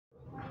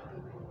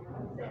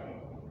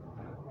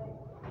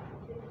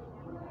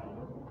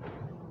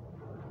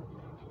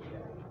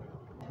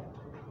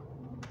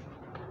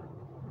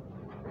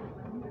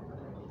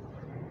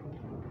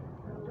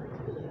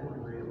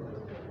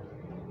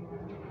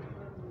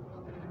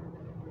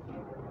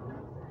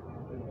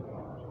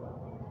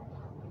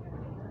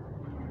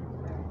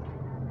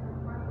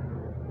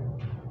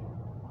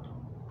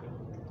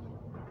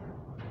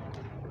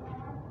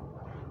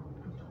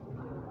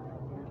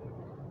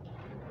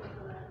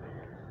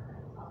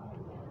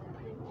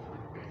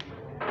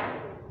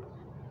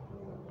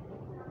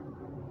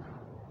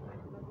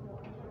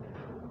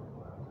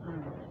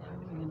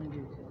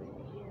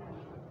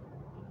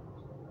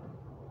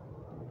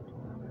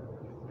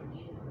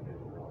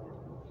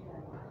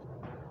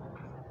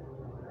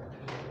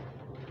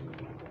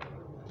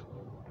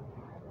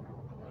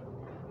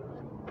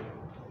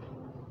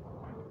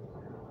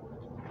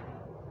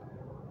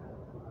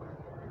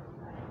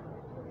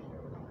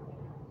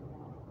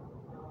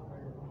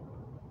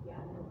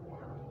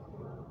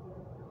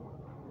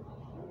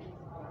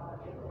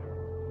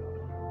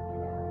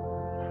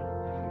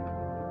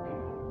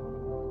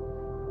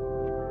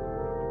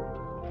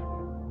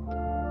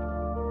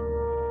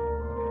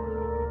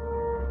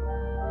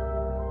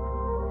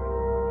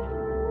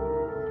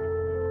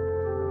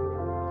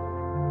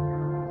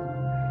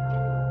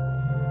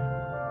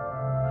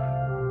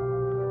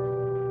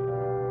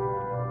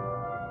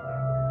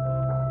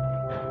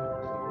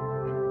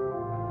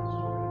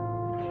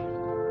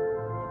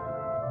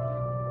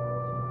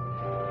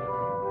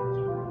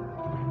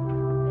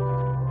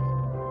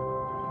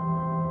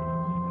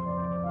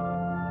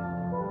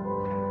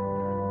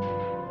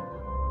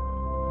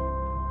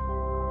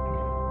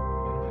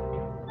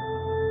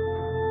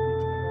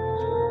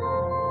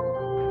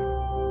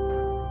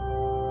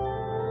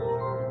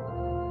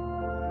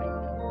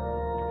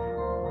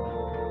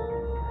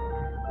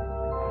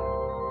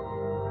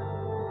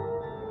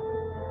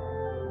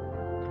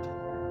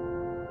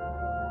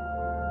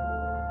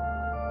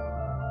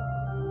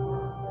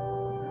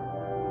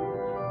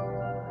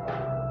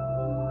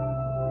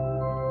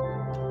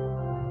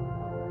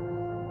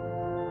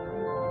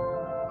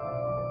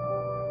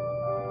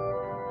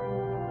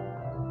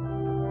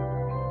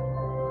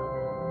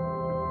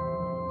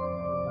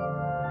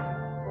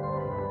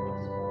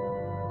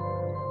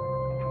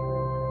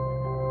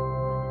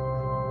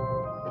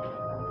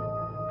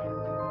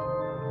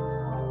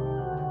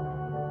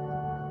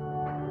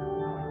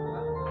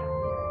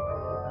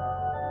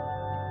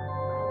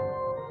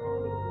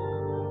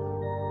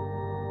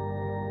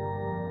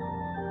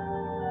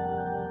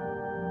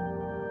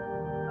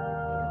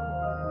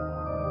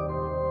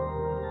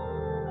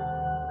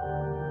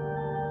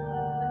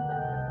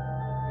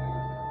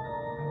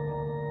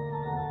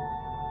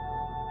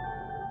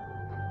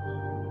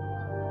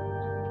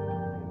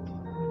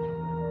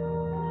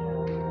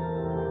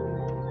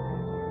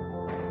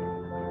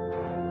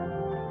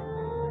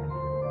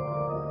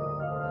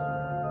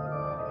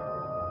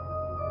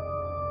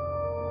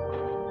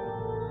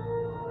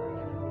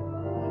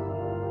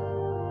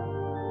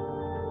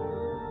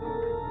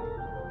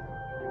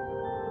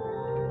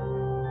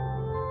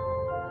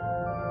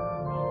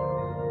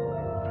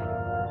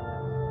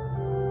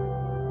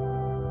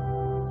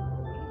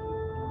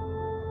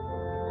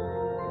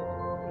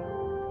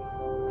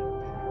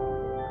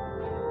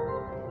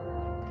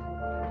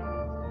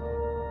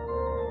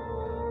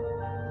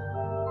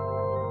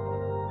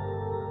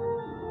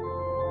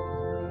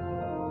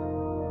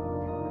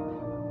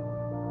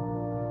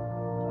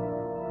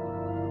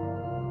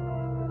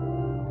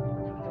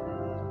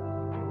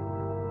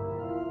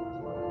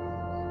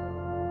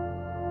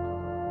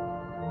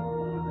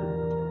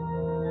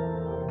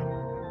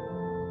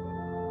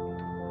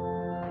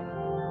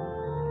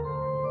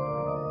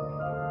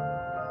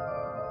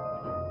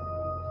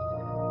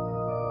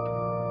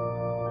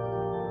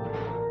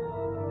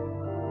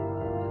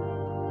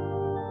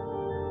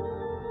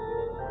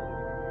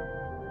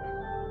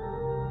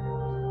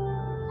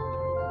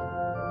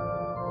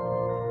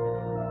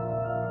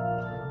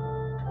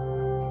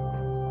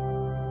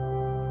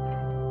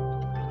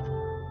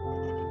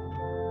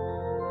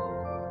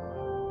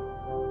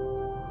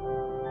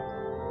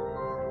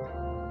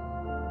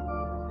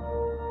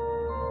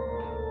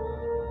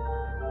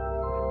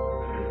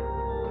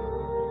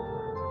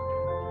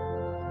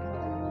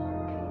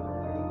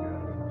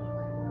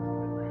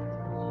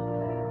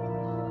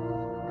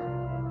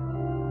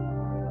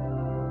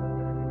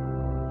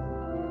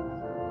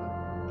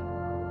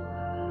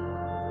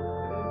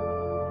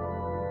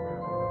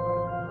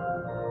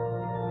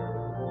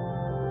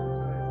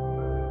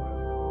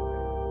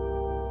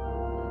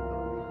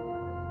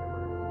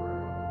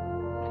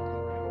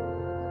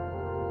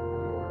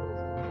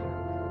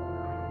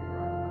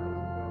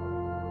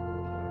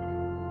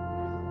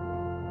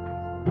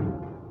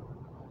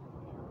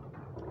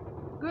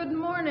Good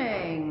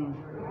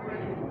morning.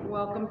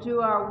 Welcome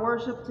to our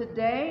worship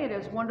today. It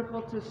is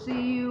wonderful to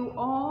see you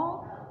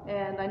all,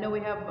 and I know we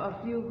have a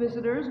few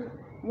visitors.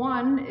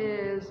 One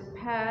is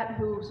Pat,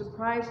 who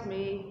surprised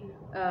me.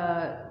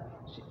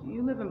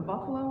 You live in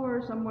Buffalo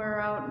or somewhere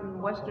out in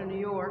western New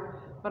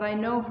York, but I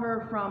know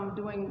her from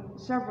doing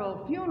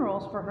several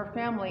funerals for her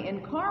family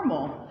in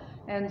Carmel.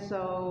 And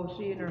so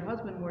she and her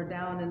husband were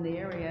down in the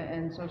area,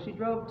 and so she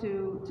drove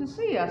to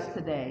see us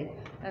today.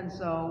 And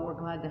so we're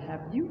glad to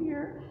have you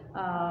here.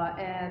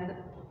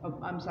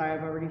 I'm sorry,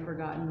 I've already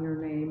forgotten your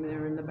name.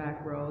 They're in the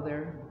back row.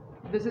 They're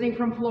visiting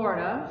from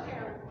Florida.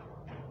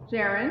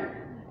 Sharon.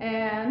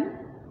 And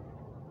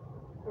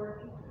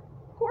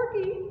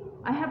Corky.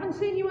 I haven't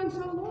seen you in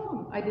so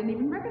long. I didn't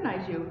even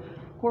recognize you.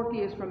 Corky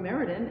is from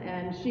Meriden,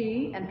 and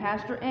she and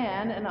Pastor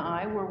Ann and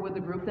I were with a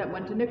group that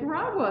went to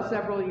Nicaragua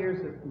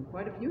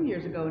quite a few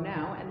years ago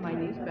now, and my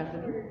niece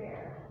Bethany.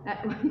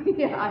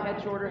 Yeah, I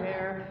had shorter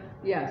hair.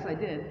 Yes, I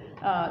did.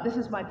 This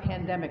is my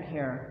pandemic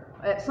hair.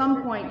 At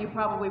some point, you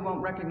probably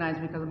won't recognize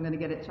me because I'm going to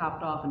get it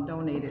chopped off and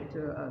donate it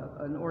to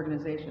an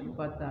organization.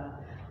 But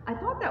I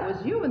thought that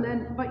was you,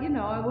 but you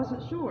know, I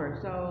wasn't sure.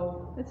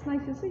 So it's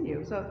nice to see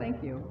you. So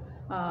thank you.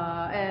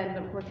 And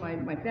of course,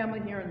 my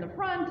family here in the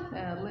front,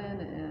 Lynn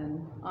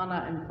and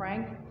Anna and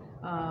Frank.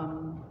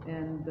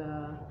 And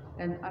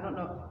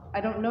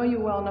I don't know you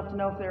well enough to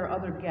know if there are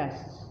other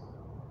guests.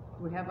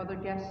 Do we have other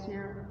guests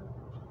here?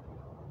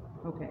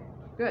 Okay,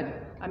 good.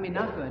 I mean,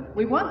 not good.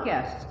 We want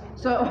guests,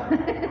 so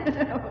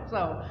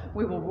so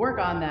we will work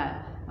on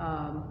that.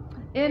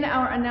 In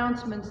our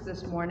announcements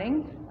this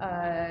morning,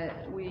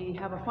 we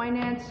have a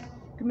finance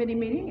committee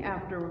meeting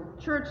after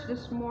church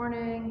this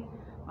morning.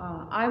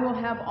 I will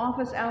have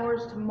office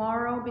hours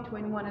tomorrow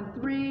between 1 and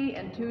 3,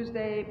 and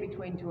Tuesday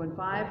between 2 and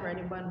 5 for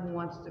anyone who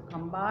wants to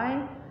come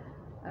by.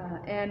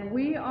 And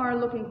we are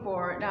looking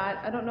for, now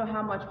I don't know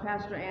how much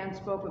Pastor Ann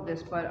spoke of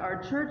this, but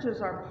our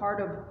churches are part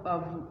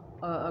of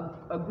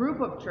a group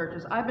of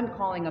churches. I've been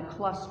calling a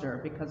cluster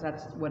because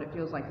that's what it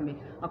feels like to me,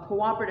 a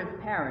cooperative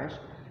parish.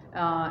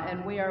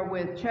 And we are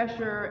with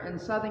Cheshire and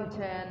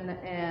Southington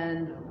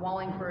and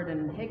Wallingford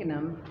and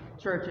Higganum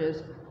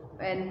churches.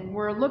 And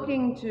we're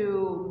looking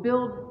to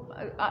build,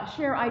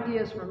 share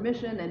ideas for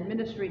mission and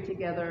ministry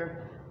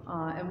together.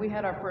 And we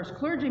had our first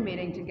clergy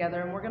meeting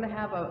together, and we're going to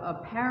have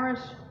a parish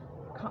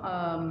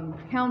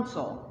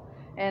council.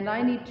 And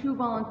I need 2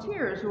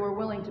 volunteers who are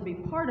willing to be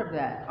part of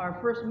that. Our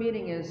first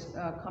meeting is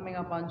coming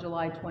up on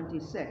July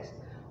 26th.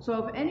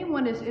 So if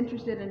anyone is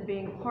interested in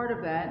being part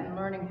of that and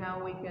learning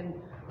how we can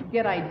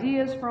get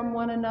ideas from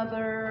one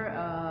another,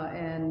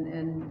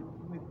 and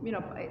you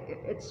know,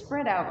 it's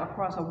spread out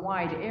across a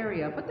wide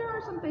area, but there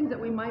are some things that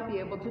we might be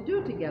able to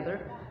do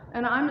together.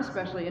 And I'm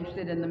especially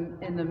interested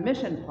in the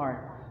mission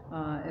part,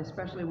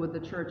 especially with the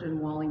church in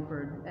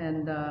Wallingford.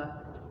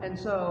 And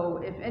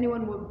so if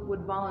anyone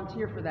would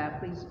volunteer for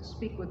that, please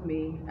speak with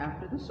me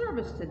after the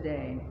service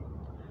today.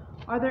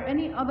 Are there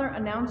any other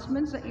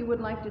announcements that you would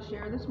like to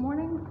share this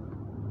morning?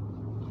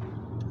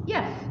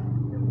 Yes.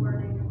 Good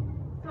morning.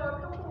 So a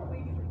couple of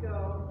weeks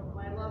ago,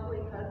 my lovely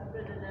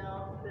husband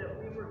announced that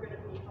we were going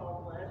to be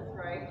homeless,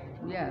 right?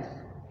 Yes.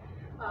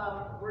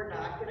 We're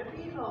not going to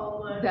be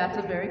homeless. That's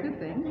a very good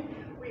thing.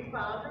 We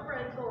found a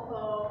rental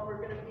home. We're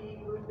going to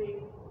be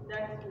moving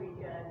next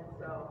weekend,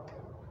 so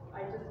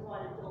I just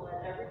wanted to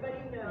let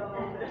everybody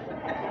know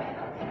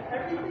that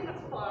everything's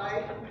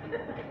fine.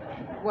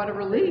 What a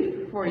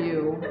relief for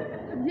you.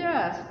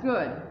 Yes,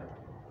 good.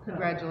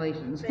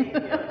 Congratulations. Thank you.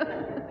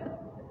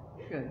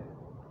 Good.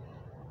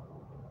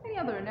 Any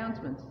other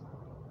announcements?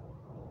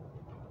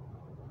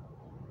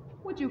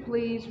 Would you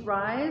please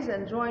rise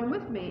and join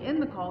with me in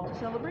the call to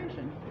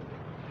celebration?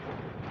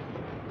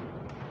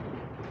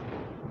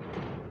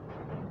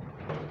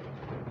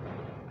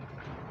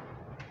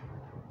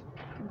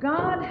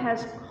 God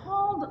has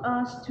called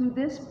us to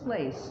this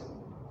place.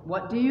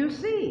 What do you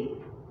see?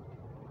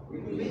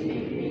 We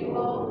see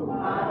people who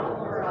model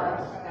for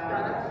us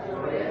God's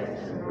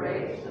joyous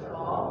embrace of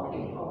all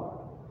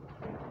people.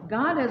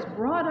 God has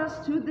brought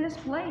us to this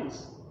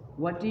place.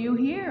 What do you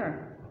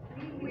hear?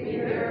 We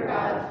hear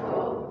God's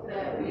hope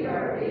that we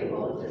are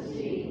able to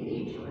see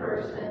each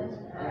person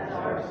as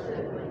our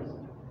siblings.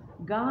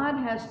 God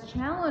has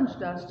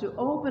challenged us to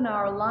open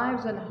our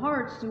lives and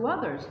hearts to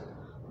others.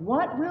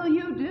 What will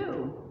you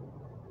do?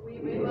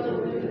 We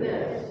will do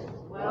this.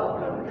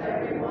 Welcome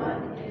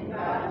everyone in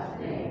God's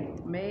name.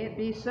 May it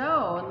be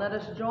so, and let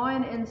us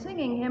join in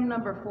singing hymn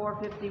number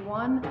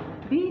 451,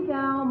 Be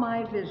Thou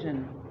My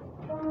Vision.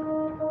 Be thou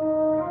my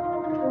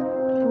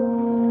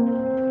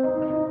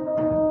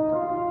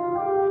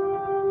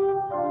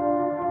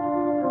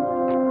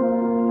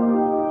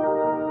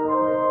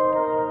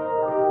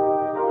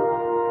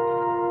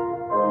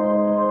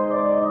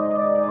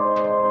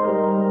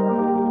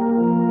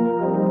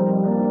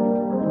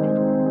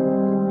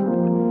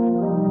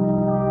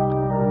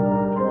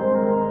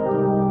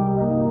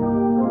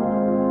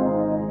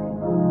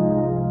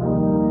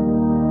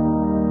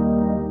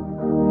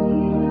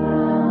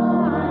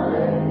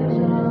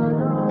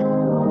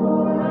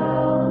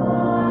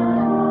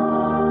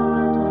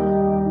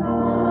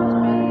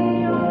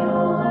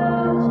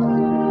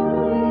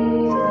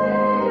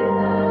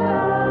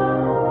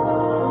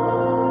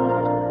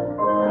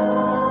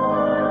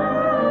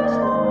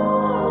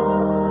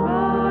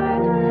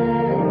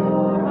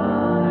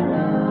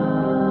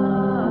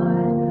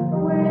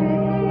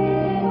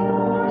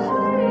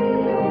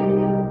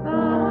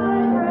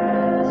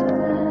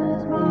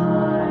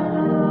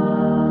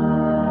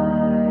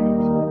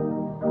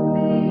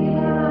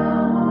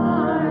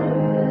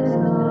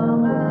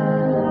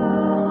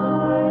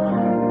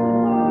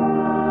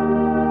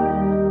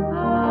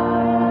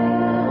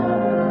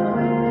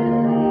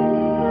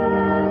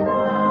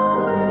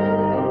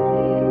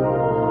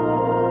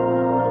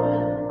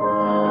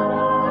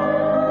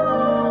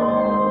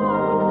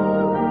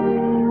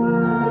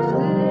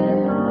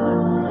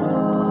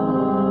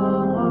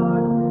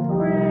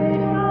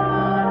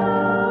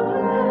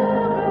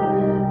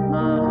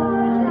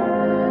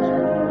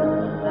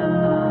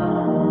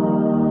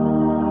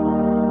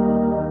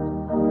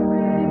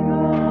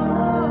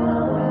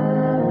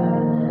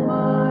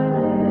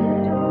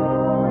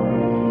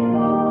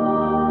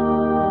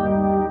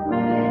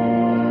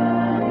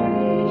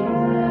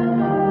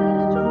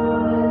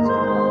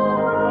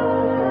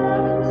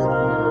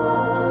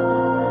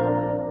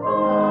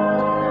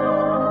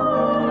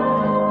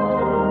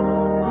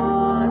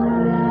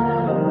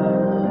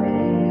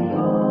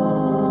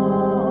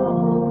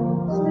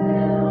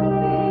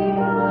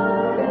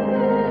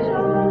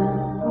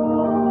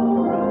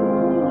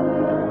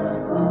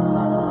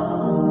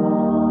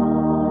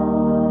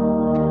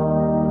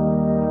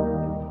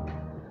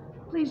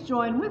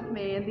join with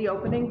me in the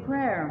opening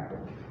prayer.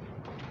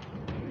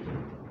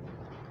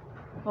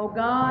 O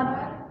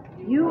God,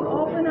 you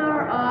open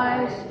our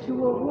eyes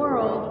to a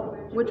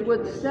world which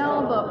would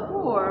sell the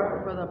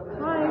poor for the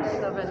price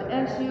of an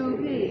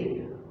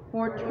SUV,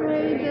 or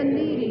trade the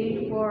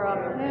needy for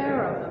a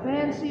pair of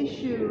fancy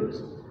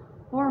shoes,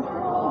 or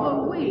haul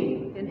the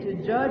weak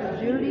into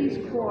Judge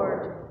Judy's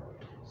court.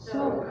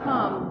 So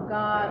come,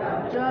 God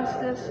of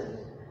justice,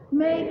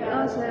 make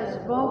us as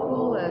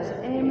vocal as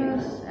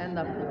Amos and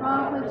the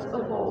prophets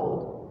of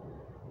old.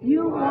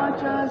 You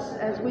watch us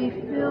as we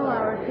fill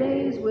our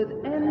days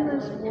with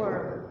endless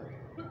work,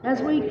 as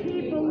we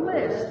keep a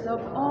list of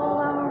all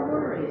our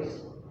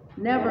worries,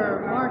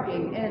 never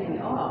marking any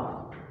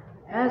off,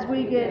 as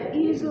we get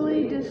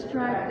easily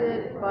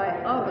distracted by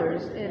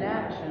others'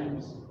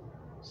 inactions.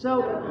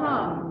 So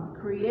come,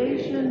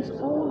 creation's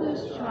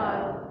oldest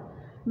child,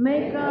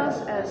 make us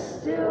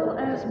as still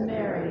as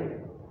Mary.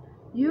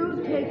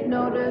 You take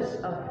notice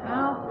of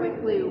how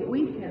quickly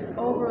we can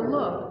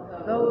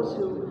overlook those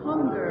who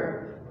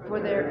hunger for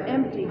their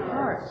empty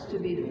hearts to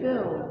be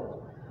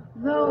filled,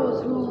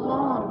 those who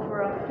long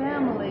for a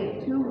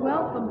family to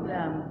welcome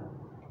them,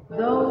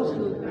 those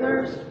who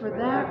thirst for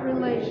that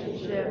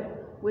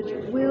relationship which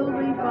will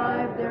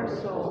revive their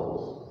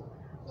souls.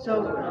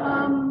 So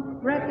come,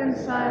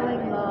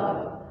 reconciling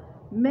love,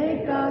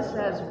 make us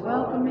as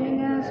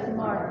welcoming as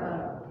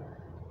Martha.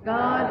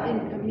 God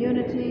in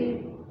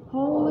community,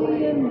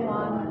 holy in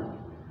one,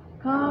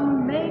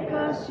 come make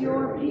us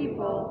your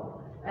people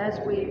as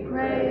we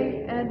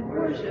pray and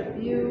worship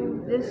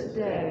you this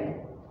day.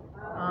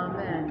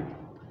 Amen.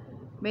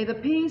 May the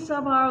peace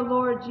of our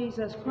Lord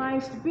Jesus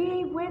Christ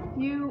be with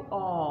you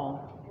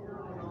all.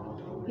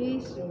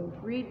 Peace,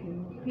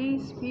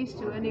 peace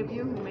to any of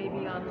you who may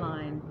be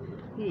online.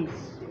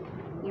 Peace.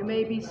 You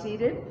may be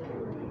seated.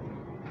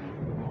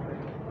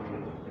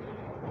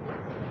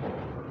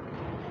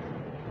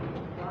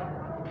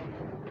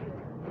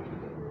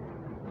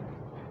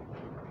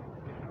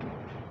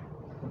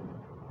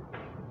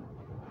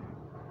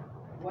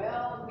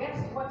 Well, guess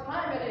what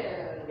time it is?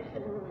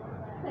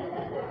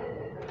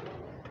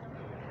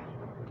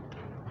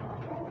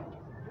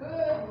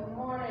 Good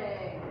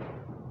morning.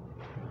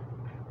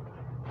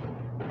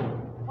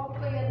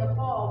 Hopefully in the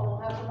fall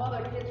we'll have some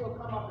other kids who'll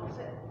come up and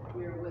sit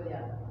here with you.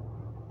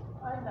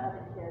 I'm not a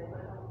kid,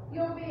 but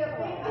You'll be a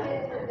big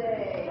kid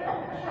today.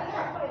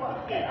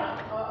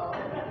 Uh-oh.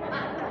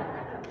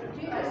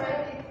 Jesus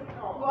said,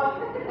 well,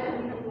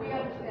 we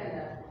understand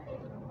that.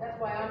 That's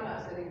why I'm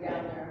not sitting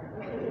down there.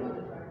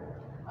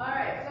 All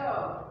right, so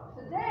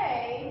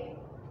today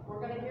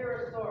we're going to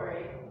hear a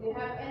story. Do you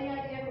have any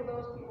idea who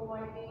those people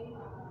might be?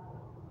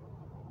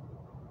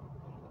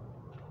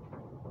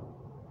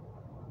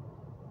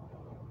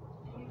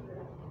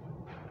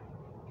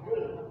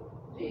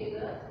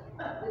 Jesus.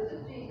 This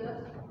is Jesus.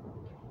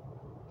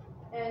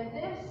 And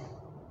this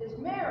is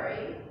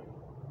Mary.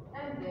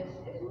 And this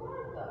is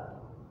Martha.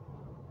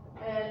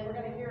 And we're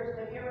going to hear,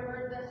 have you ever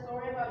heard that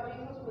story about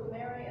Jesus with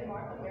Mary and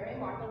Martha? Mary and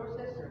Martha were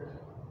sisters.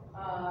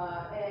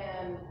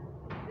 And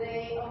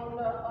they owned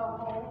a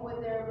home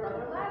with their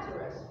brother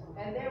Lazarus.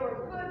 And they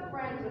were good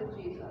friends of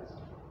Jesus.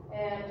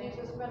 And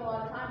Jesus spent a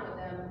lot of time with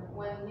them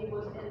when he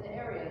was in the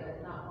area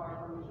that's not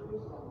far from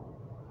Jerusalem.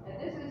 And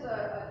this is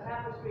a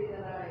tapestry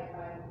that I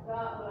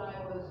got when I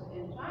was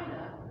in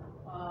China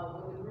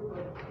with a group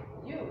of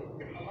youth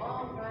a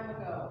long time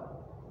ago.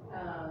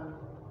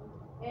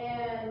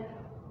 And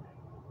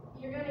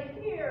you're going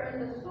to hear in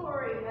the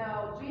story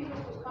how Jesus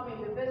was coming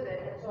to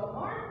visit. And so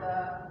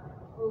Martha,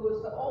 who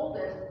was the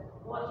oldest,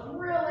 was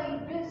really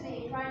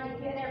busy trying to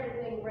get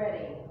everything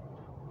ready.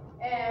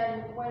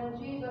 And when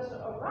Jesus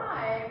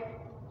arrived,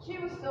 she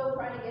was still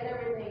trying to get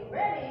everything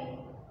ready,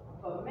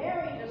 but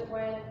Mary just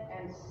went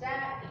and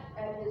sat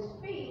at his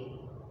feet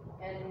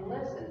and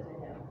listened to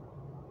him,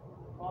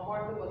 while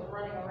Martha was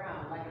running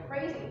around like a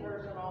crazy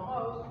person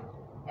almost.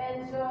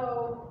 And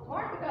so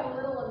Martha got a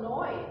little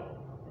annoyed.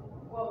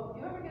 Well, do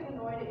you ever get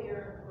annoyed at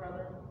your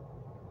brother?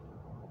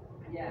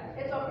 Yeah,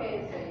 it's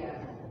okay to say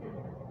yes.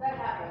 That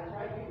happens,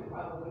 right? You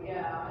probably,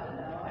 yeah, I don't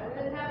know.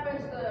 And it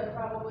happens to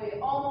probably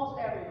almost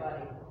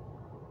everybody.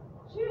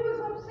 She was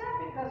upset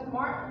because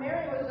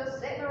Mary was just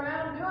sitting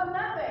around doing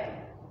nothing,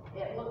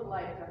 it looked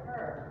like to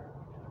her.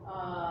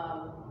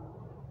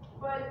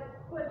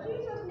 But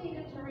Jesus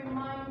needed to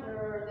remind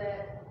her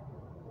that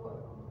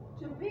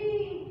to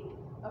be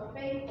a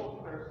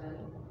faithful person,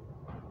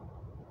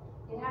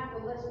 you have to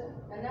listen.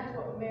 And that's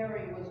what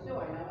Mary was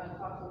doing. I'm going to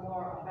talk some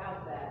more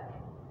about that.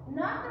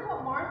 Not that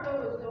what Martha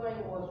was doing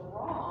was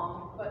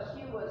wrong, but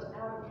she was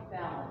out of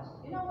balance.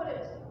 You know what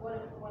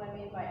I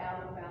mean by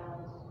out of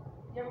balance?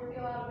 You ever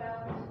feel out of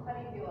balance? How do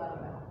you feel out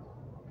of balance?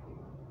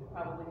 You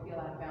probably feel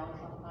out of balance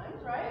sometimes,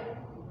 right?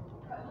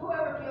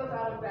 Whoever feels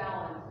out of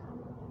balance.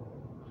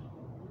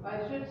 I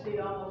should see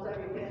almost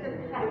every kid.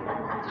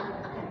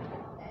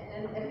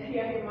 And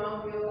yeah, your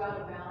mom feels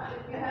out of balance.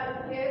 If you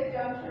have kids,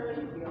 I'm sure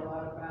you feel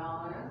out of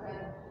balance.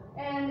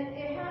 And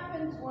it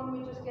happens when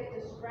we just get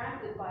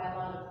distracted by a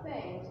lot of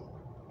things.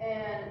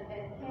 and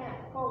can't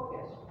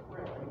focus,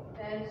 really.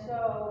 And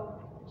so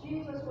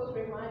Jesus was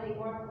reminding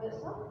Martha that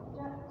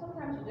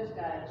sometimes you just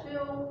gotta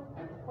chill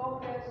and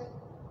focus,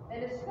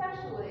 and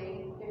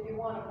especially if you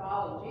want to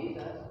follow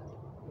Jesus,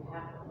 you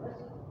have to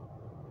listen.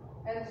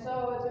 And so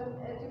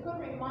it's a good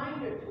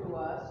reminder to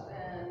us,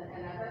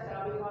 and as I said,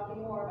 I'll be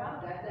talking more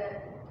about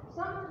that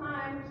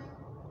sometimes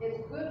it's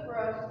good for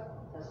us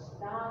to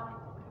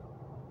stop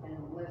and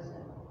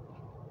listen.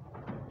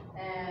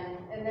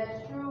 And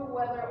that's true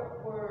whether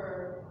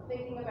we're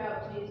thinking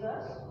about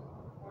Jesus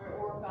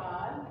or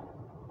God,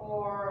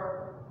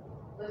 or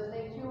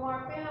listening to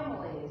our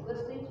families,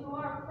 listening to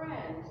our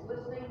friends,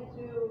 listening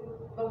to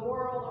the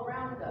world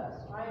around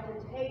us, trying to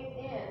take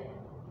in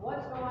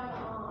what's going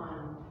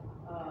on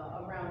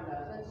around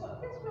us. And so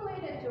it's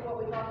related to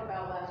what we talked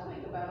about last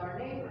week about our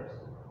neighbors,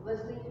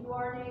 listening to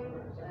our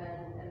neighbors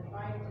and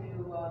trying to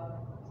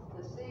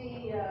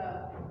see,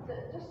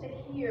 just to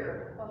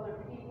hear other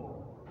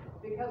people.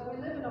 Because we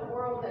live in a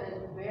world that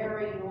is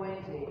very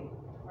noisy,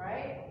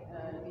 right?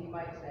 You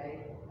might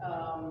say.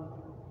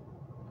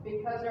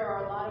 Because there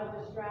are a lot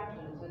of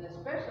distractions, and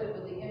especially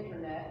with the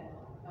internet,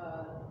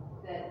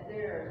 that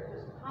there's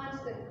just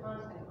constant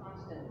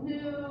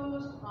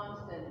news,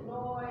 constant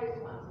noise,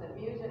 constant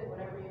music,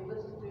 whatever you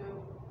listen to.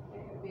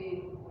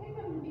 It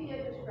can be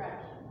a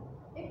distraction.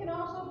 It can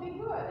also be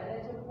good, and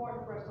it's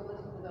important for us to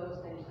listen to those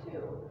things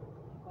too.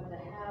 But to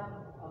have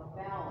a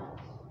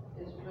balance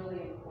is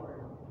really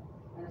important.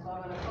 And so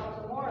I'm going to talk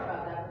some more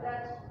about that. But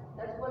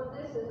that's what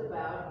this is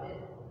about.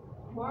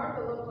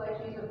 Martha looks like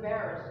she's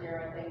embarrassed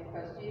here, I think,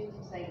 because Jesus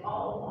is saying,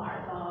 "Oh,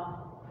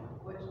 Martha,"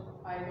 which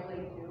I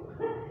relate to.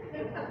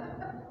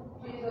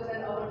 Jesus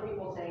and other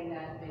people saying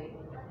that to me.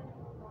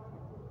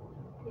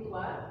 He's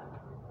what?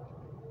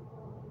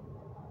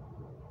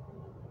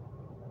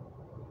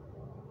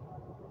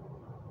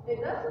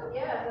 It doesn't,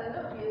 yes, I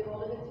know she is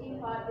holding a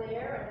teapot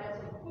there and has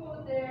some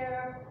food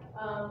there,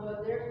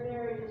 but there's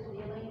Mary just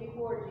kneeling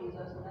before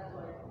Jesus, and that's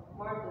why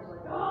Martha's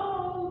like,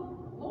 "Oh,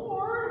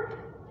 Lord,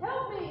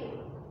 help me."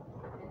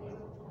 And he's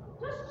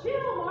like, "Just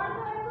chill,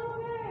 Martha, it's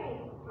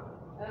okay."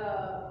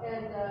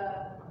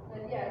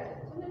 And yeah,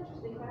 it's an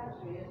interesting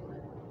passage, isn't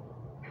it?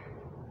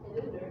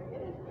 It is very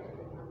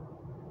interesting.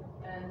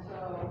 And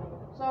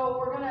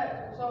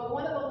so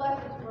one of the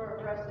lessons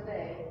for us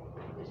today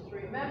is to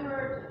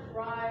remember to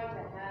try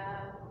to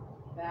have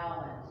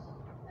balance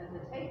and to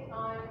take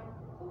time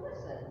to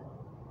listen.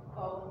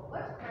 So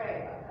let's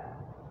pray about that.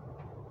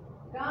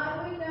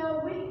 God, we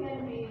know we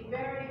can be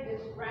very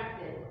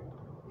distracted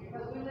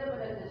because we live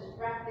in a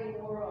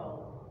distracting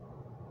world.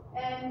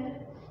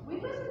 And we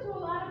listen to a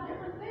lot of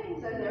different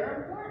things, and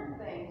they're important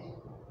things.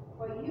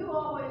 But you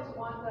always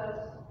want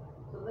us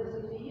to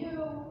listen to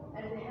you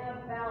and to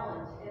have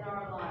balance in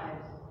our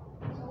lives.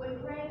 So we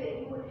pray that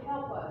you would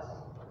help us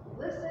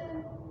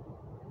listen,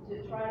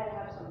 to try to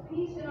have some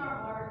peace in our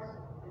hearts,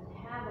 and to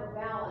have a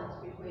balance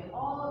between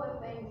all of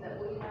the things that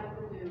we have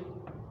to do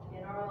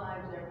in our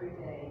lives every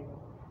day.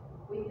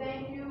 We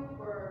thank you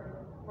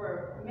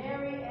for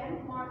Mary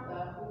and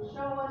Martha, who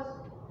show us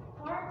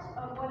parts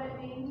of what it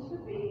means to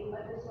be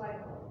a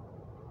disciple.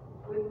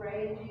 We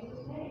pray in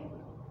Jesus' name.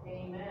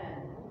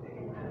 Amen.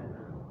 Amen.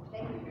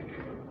 Thank you for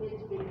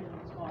kids big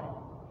and small.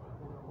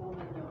 Old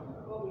and young.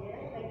 Oh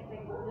yeah,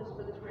 thank goodness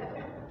for this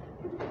present.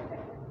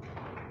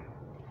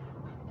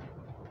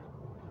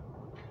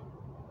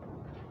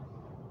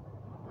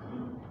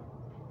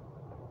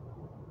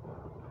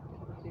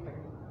 Let's see if I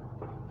can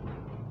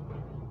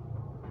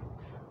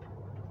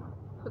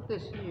put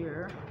this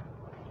here.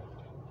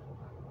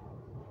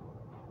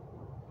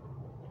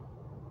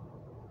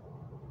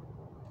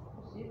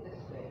 Let's see if this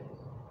stays.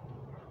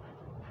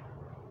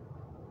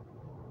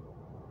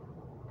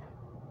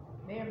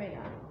 May or may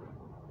not.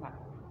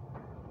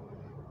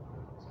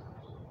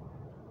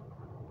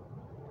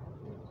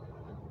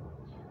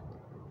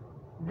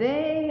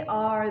 They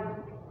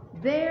are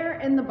there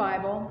in the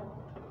Bible,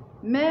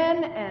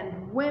 men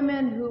and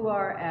women who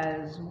are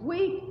as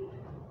weak,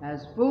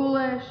 as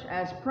foolish,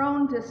 as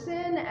prone to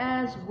sin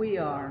as we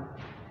are.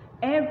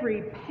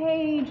 Every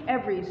page,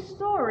 every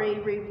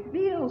story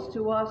reveals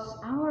to us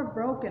our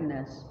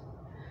brokenness.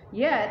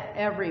 Yet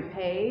every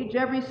page,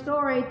 every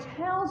story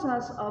tells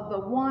us of the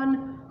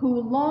one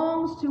who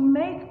longs to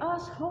make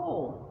us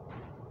whole.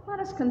 Let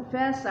us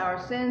confess our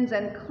sins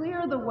and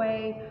clear the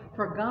way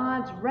for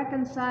God's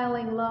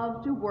reconciling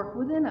love to work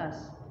within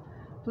us.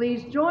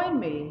 Please join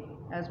me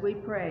as we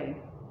pray.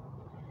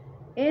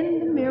 In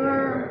the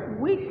mirror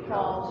we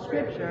call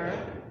Scripture,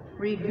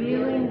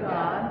 revealing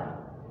God,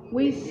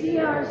 we see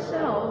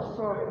ourselves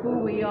for who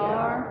we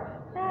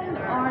are and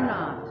are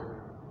not.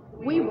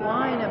 We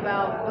whine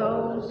about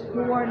those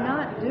who are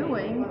not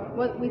doing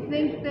what we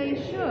think they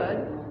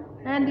should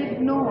and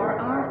ignore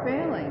our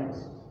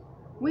failings.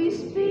 We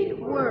speak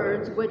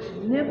words which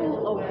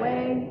nibble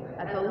away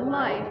at the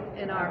life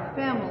in our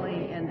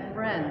family and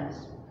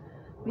friends.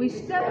 We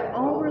step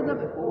over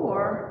the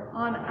poor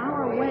on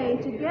our way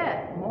to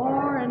get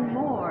more and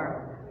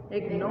more,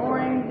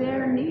 ignoring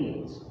their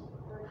needs.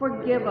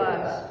 Forgive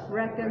us,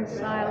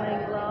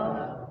 reconciling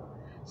love.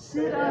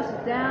 sit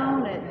us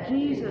down at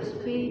Jesus'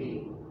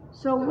 feet,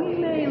 so we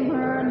may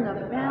learn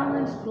the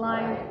balanced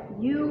life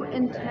you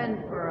intend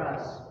for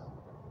us.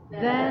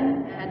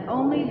 Then, and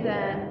only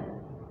then,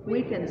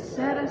 we can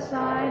set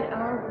aside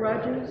our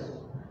grudges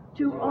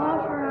to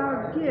offer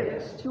our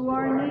gifts to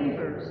our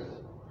neighbors.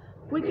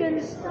 We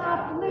can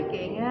stop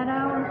licking at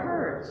our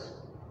hurts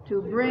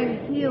to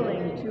bring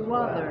healing to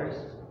others.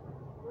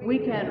 We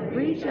can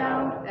reach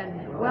out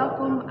and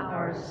welcome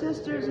our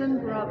sisters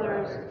and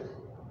brothers,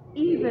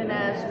 even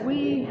as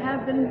we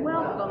have been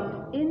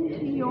welcomed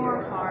into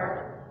your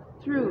heart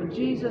through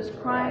Jesus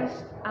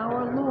Christ,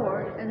 our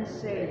Lord and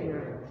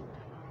Savior.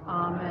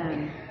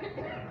 Amen.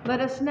 Let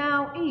us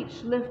now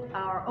each lift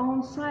our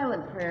own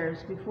silent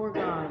prayers before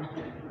God.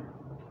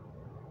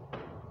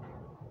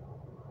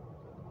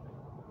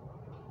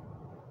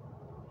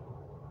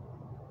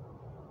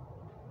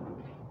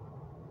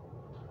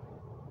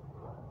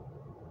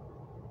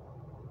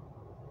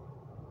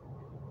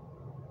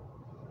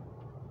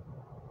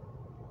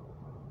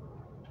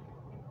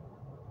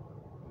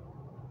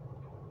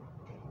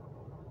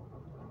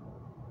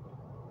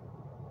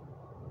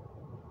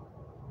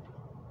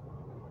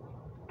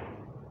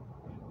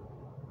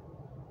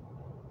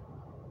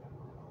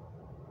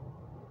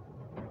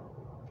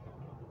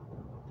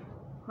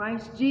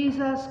 Christ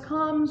Jesus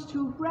comes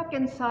to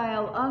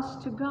reconcile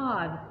us to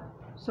God,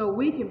 so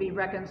we can be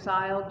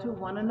reconciled to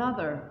one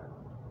another.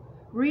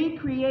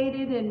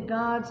 Recreated in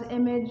God's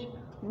image,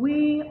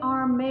 we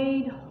are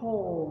made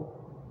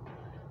whole.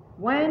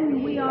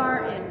 When we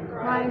are in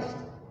Christ,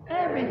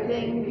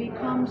 everything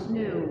becomes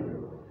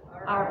new.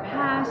 Our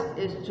past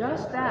is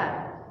just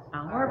that,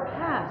 our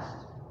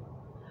past.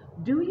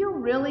 Do you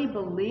really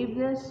believe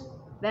this,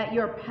 that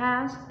your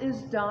past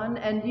is done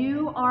and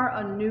you are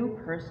a new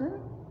person?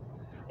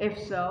 If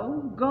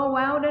so, go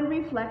out and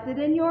reflect it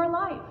in your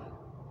life.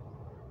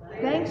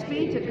 Thanks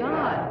be to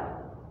God,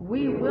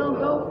 we will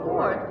go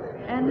forth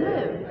and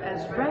live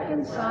as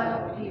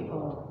reconciled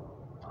people.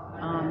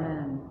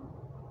 Amen.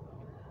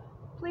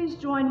 Please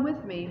join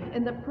with me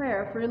in the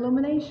prayer for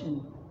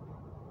illumination.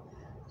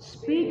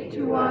 Speak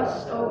to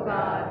us, O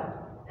God,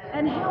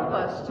 and help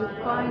us to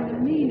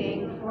find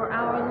meaning for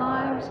our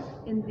lives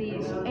in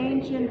these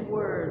ancient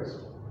words.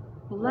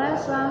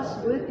 Bless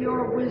us with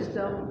your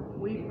wisdom,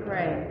 we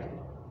pray.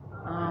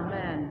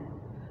 Amen.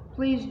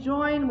 Please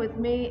join with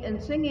me in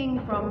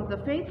singing from The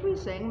Faith We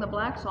Sing, the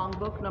Black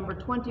Songbook, number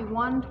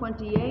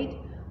 2128,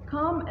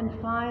 Come and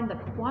Find the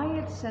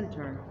Quiet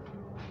Center.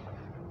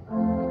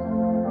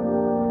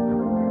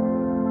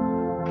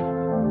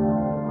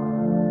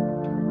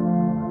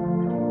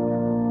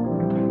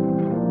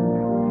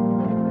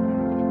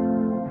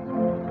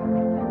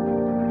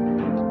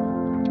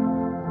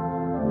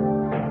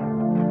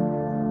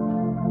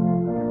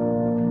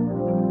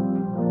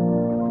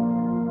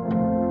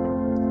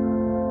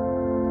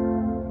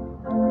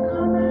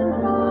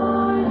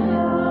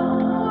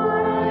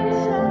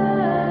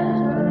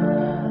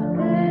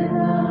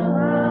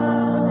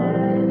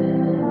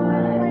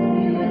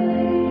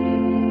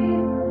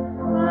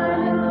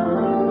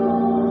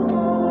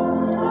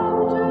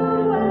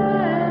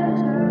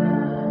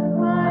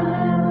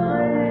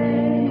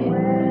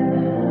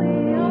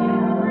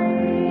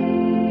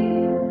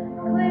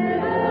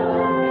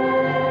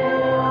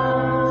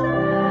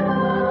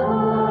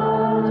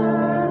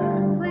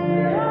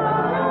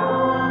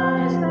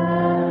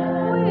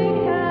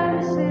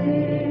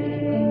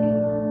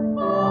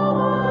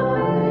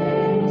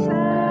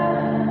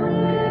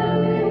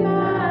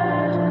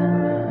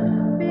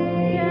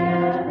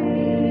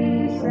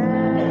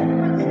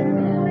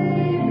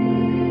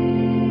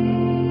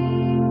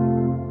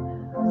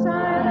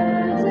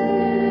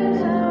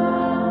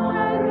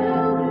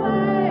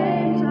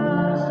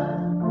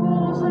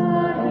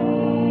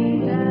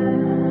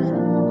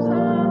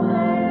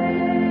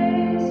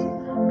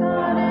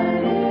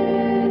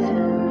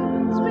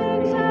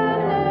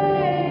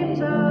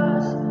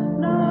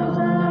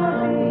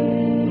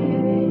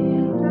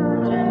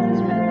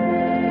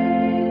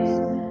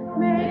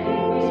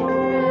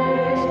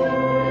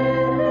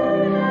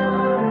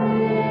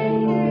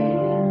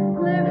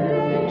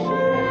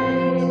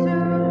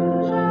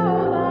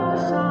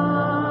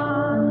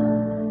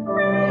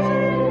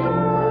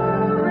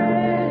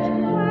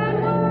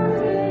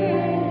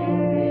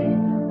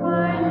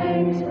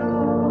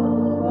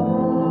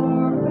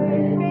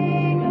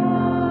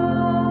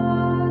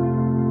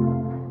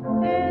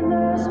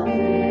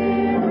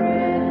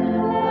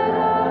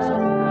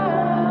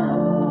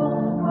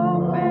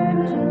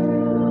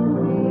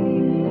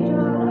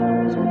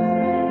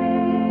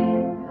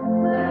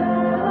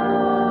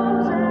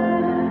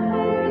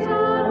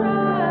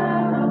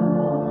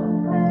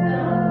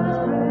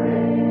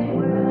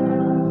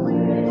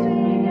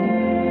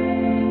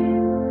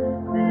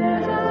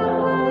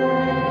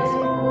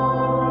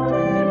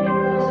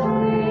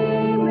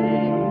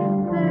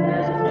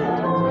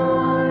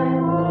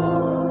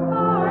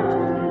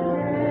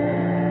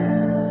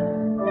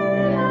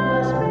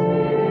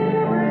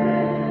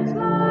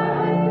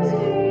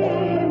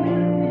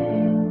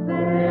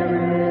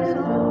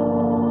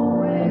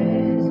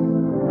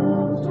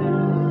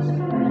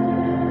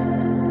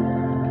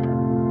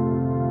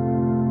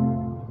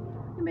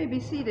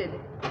 seated.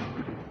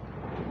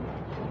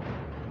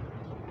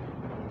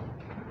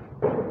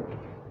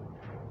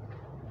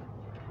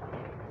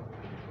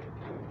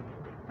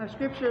 Our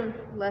scripture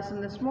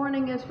lesson this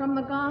morning is from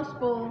the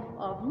Gospel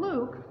of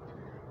Luke,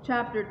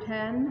 chapter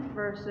 10,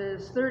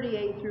 verses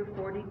 38 through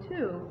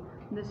 42.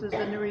 This is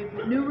the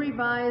New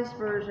Revised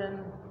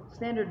Version,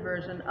 Standard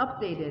Version,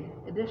 Updated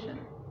Edition.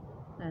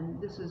 And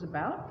this is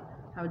about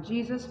how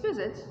Jesus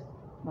visits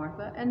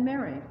Martha and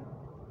Mary.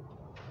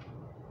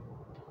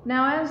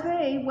 Now as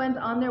they went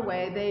on their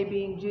way, they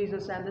being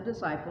Jesus and the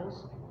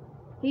disciples,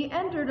 he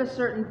entered a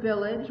certain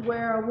village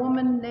where a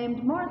woman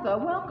named Martha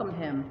welcomed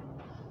him.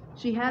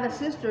 She had a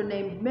sister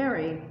named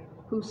Mary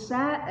who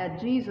sat at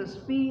Jesus'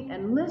 feet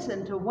and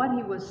listened to what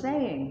he was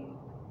saying.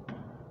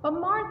 But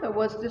Martha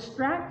was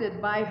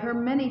distracted by her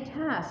many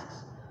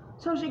tasks,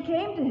 so she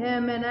came to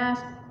him and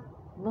asked,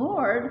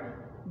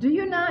 "Lord, do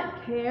you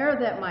not care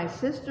that my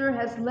sister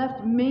has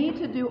left me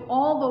to do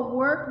all the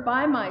work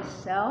by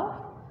myself?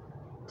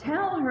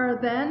 Tell her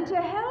then to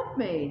help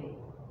me."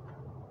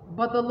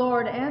 But the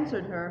Lord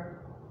answered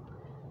her,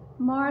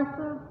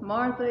 "Martha,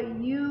 Martha,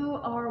 you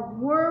are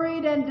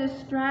worried and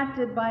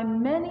distracted by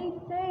many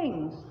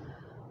things,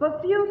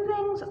 but few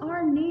things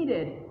are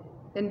needed.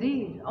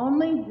 Indeed,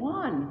 only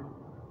one.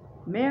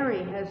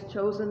 Mary has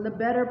chosen the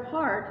better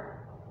part,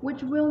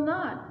 which will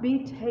not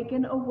be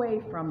taken away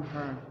from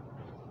her."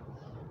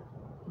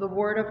 The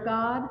word of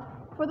God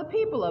for the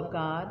people of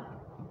God.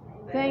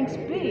 Thanks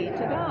be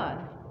to God.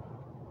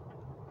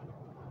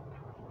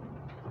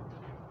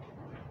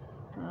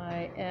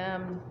 I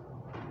am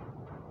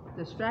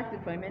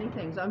distracted by many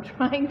things. I'm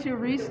trying to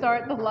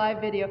restart the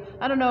live video.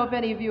 I don't know if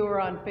any of you are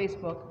on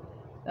Facebook.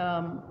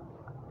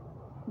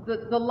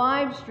 The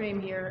live stream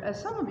here,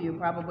 as some of you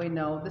probably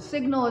know, the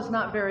signal is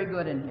not very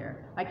good in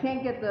here. I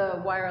can't get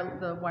the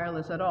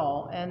wireless at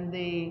all, and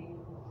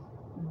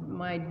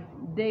my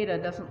data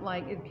doesn't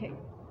like it.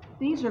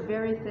 These are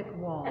very thick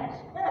walls.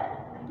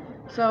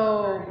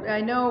 So I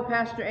know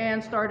Pastor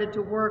Ann started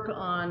to work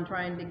on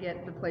trying to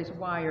get the place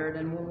wired,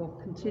 and we'll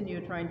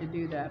continue trying to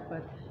do that.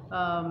 But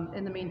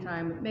in the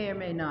meantime, it may or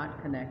may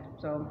not connect.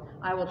 So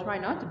I will try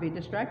not to be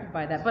distracted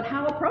by that. But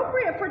how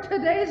appropriate for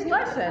today's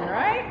lesson,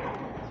 right?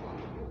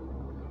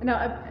 No,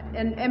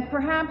 and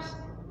perhaps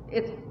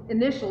it's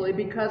initially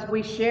because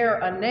we share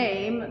a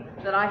name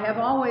that I have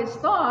always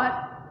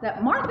thought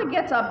that Martha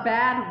gets a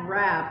bad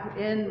rap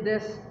in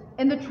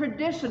the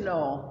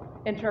traditional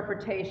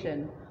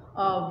interpretation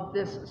of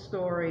this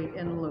story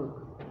in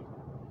Luke.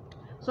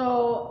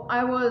 So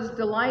I was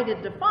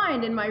delighted to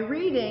find in my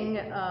reading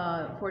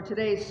for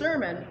today's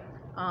sermon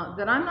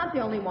that I'm not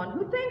the only one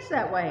who thinks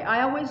that way.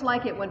 I always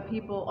like it when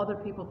other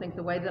people think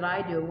the way that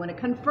I do, when it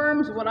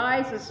confirms what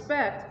I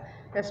suspect,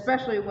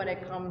 especially when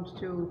it comes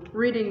to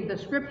reading the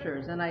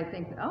scriptures. And I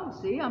think, oh,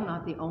 see, I'm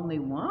not the only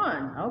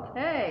one.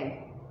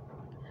 Okay.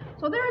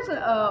 So there's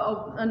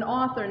an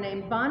author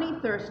named Bonnie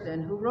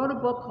Thurston who wrote a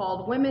book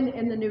called Women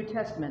in the New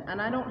Testament,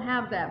 and I don't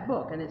have that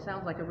book, and it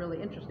sounds like a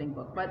really interesting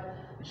book, but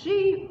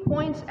she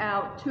points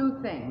out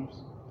two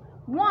things.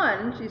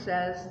 One, she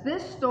says,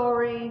 this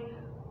story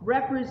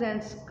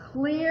represents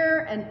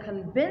clear and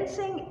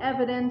convincing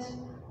evidence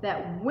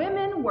that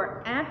women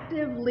were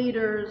active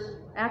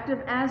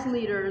as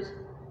leaders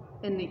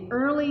in the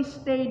early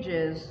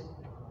stages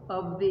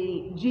of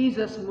the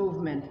Jesus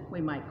movement, we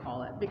might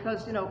call it,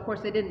 because, of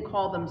course, they didn't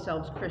call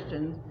themselves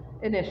Christians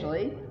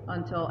initially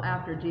until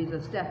after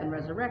Jesus' death and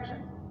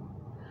resurrection.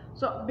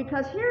 So,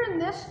 because here in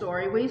this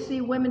story, we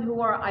see women who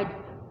are,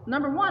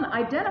 number one,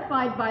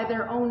 identified by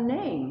their own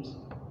names.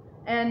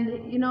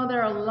 And,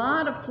 there are a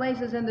lot of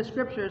places in the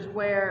scriptures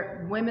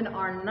where women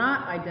are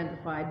not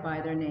identified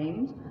by their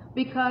names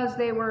because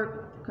they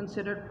were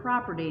considered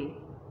property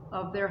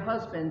of their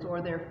husbands or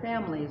their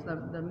families,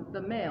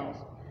 the males.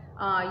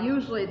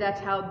 Usually that's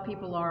how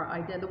people are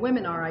the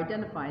women are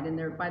identified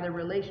by their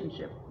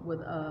relationship with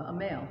a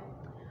male.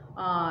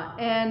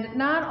 And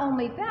not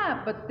only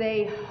that, but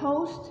they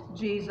host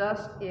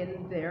Jesus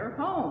in their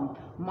home.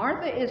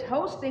 Martha is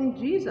hosting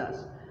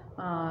Jesus.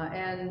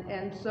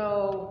 And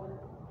so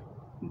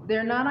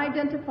they're not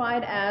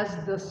identified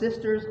as the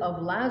sisters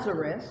of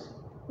Lazarus,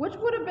 which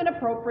would have been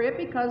appropriate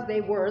because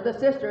they were the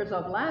sisters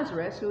of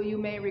Lazarus, who you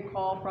may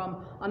recall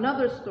from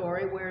another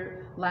story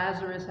where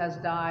Lazarus has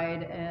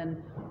died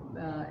and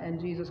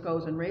Jesus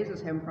goes and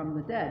raises him from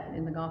the dead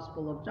in the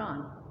Gospel of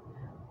John.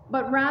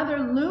 But rather,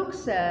 Luke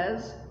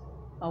says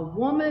a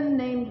woman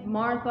named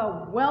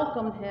Martha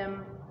welcomed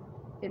him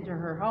into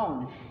her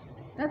home.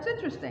 That's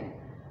interesting.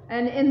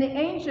 And in the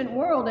ancient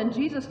world, in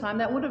Jesus' time,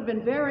 that would have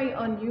been very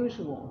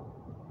unusual.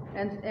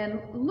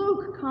 And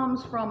Luke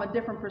comes from a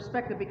different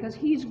perspective because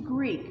he's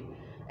Greek.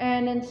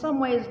 And in some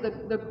ways,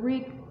 the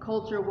Greek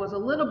culture was a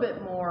little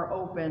bit more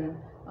open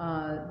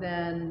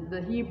than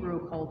the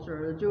Hebrew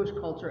culture, the Jewish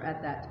culture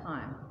at that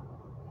time.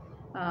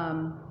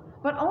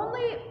 But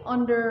only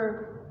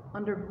under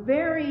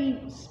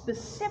very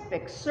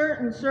specific,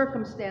 certain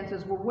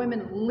circumstances were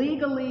women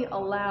legally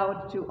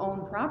allowed to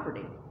own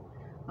property.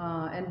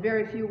 And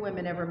very few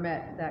women ever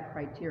met that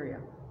criteria.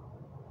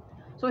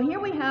 So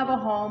here we have a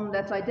home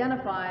that's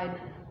identified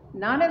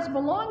not as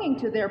belonging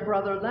to their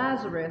brother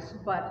Lazarus,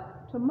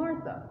 but to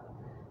Martha.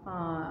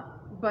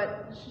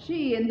 But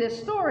she, in this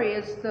story,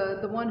 is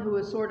the one who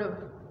is sort of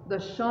the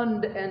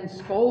shunned and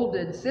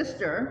scolded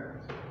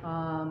sister.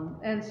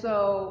 And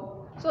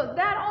so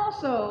that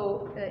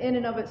also, in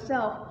and of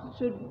itself,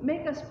 should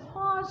make us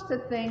pause to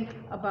think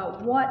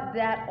about what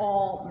that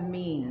all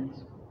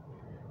means.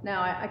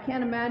 Now, I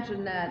can't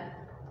imagine that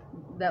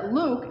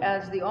Luke,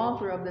 as the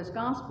author of this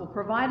gospel,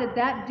 provided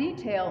that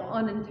detail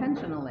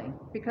unintentionally,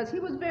 because he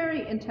was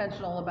very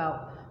intentional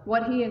about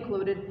what he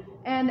included.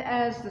 And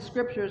as the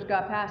scriptures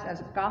got passed, as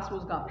the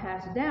gospels got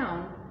passed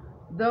down,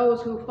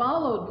 those who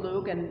followed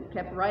Luke and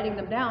kept writing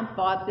them down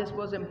thought this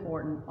was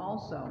important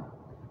also.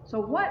 So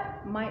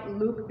what might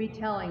Luke be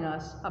telling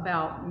us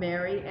about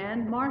Mary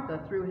and Martha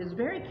through his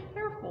very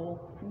careful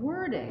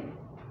wording?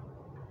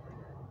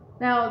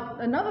 Now,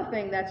 another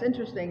thing that's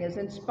interesting is,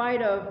 in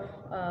spite of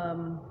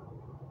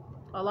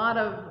a lot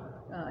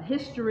of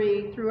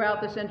history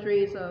throughout the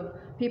centuries of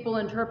people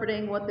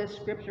interpreting what this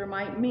scripture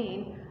might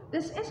mean,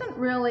 this isn't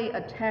really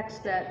a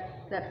text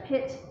that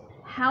pits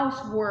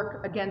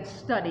housework against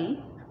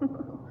study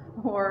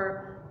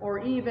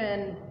or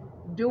even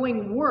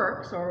doing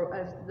works, or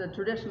as the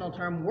traditional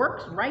term,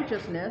 works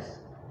righteousness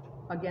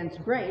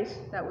against grace.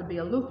 That would be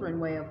a Lutheran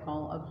way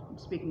of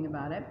speaking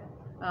about it.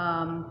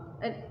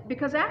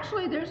 Because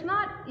actually there's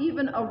not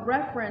even a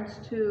reference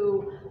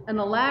to an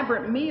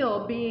elaborate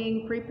meal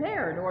being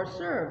prepared or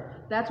served.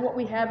 That's what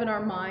we have in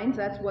our minds.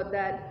 That's what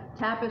that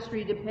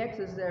tapestry depicts,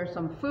 is there's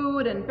some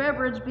food and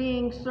beverage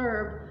being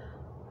served,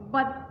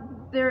 but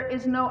there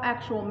is no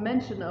actual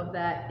mention of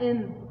that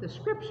in the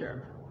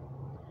scripture.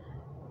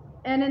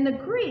 And in the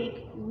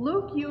Greek,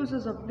 Luke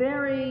uses a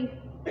very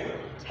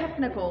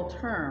technical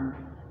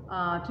term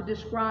to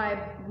describe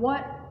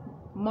what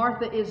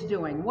Martha is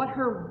doing, what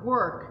her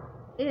work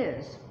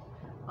is.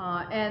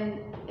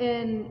 And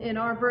in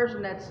our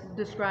version, that's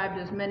described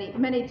as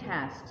many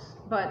tasks.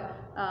 But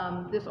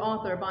this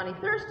author, Bonnie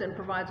Thurston,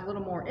 provides a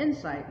little more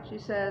insight. She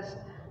says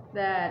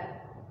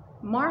that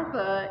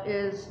Martha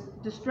is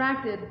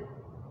distracted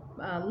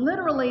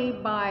literally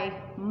by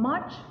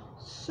much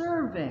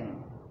serving.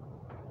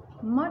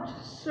 Much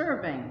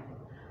serving.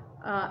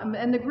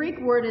 And the Greek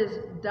word is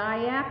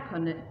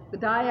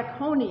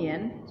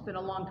diakonian. It's been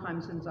a long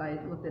time since I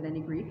looked at any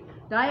Greek.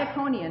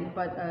 Diakonian,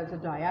 but as a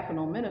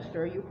diaconal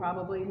minister, you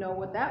probably know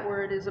what that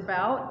word is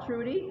about,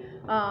 Trudy.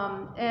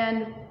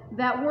 And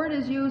that word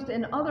is used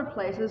in other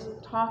places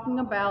talking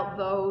about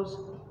those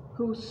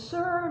who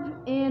serve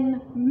in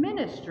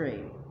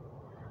ministry.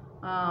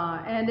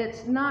 And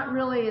it's not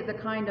really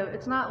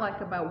it's not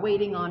like about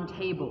waiting on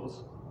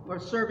tables or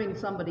serving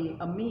somebody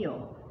a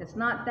meal. It's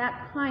not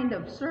that kind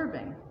of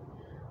serving.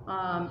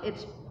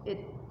 It's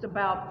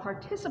about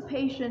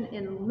participation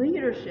in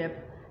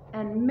leadership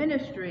and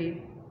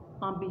ministry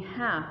on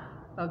behalf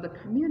of the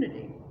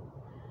community.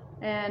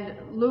 And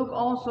Luke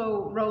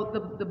also wrote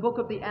the book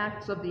of the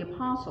Acts of the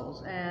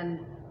Apostles,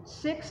 and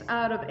 6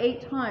 out of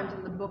 8 times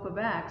in the book of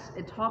Acts,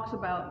 it talks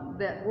about,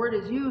 that word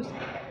is used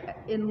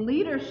in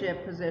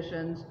leadership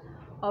positions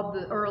of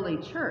the early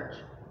church.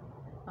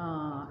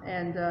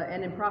 And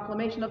in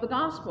proclamation of the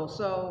gospel.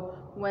 So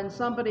when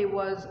somebody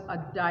was a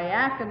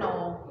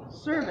diaconal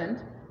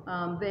servant,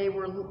 they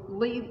were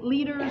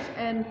leaders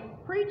and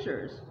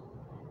preachers.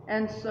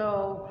 And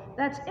so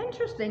that's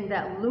interesting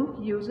that Luke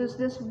uses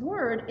this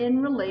word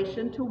in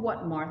relation to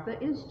what Martha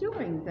is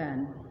doing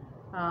then.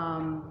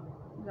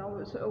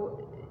 So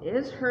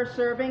is her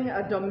serving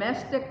a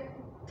domestic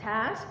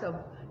task of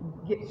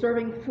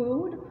serving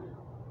food?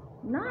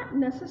 Not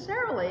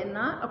necessarily,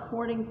 not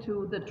according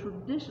to the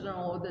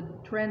traditional, the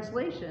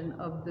translation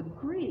of the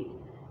Greek.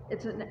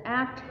 It's an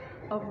act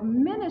of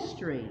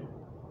ministry,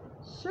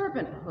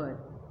 servanthood.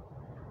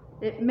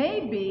 It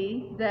may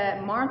be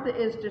that Martha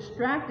is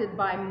distracted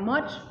by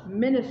much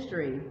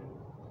ministry.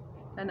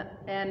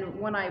 And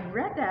when I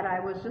read that, I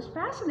was just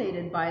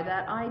fascinated by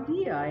that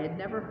idea. I had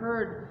never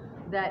heard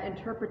that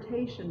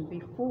interpretation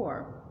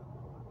before.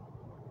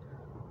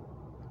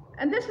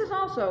 And this is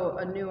also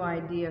a new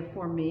idea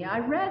for me. I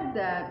read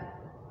that,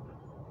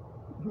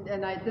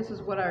 and this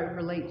is what I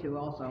relate to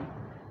also.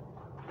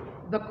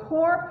 The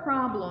core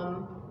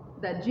problem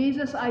that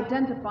Jesus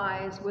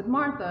identifies with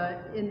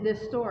Martha in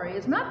this story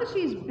is not that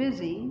she's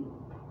busy,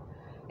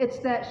 it's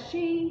that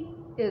she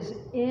is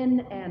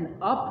in an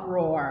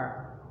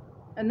uproar.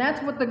 And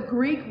that's what the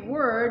Greek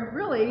word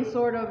really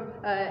sort of,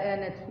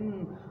 and it's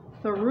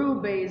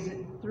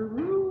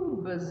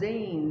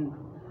thurubazane.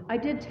 I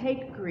did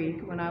take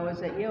Greek when I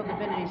was at Yale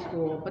Divinity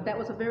School, but that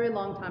was a very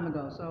long time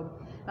ago. So,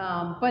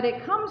 but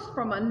it comes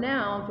from a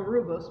noun,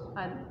 thurubos,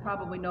 and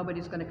probably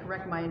nobody's going to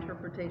correct my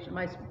interpretation,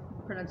 my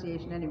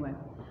pronunciation anyway.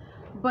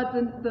 But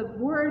the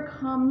word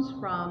comes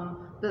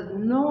from the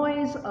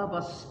noise of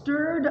a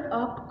stirred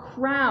up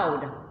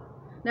crowd.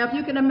 Now, if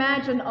you can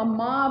imagine a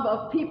mob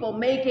of people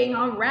making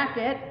a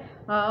racket,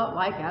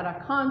 like at a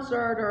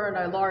concert or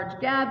at a large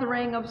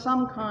gathering of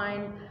some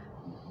kind,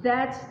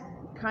 that's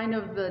kind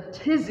of the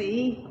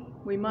tizzy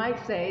we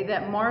might say,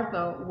 that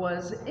Martha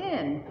was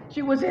in.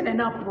 She was in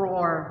an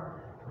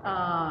uproar,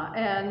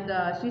 and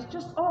she's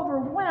just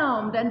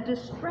overwhelmed and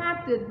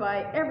distracted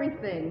by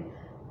everything,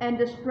 and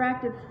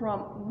distracted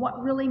from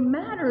what really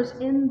matters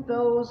in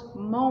those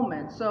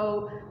moments.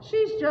 So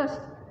she's just,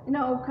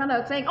 kind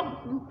of saying, "Oh,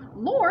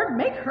 Lord,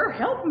 make her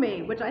help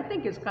me," which I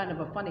think is kind of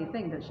a funny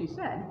thing that she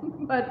said.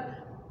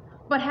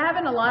 But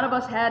haven't a lot of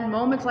us had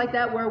moments like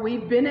that where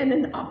we've been in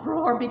an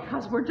uproar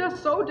because we're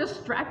just so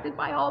distracted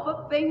by all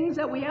the things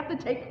that we have to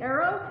take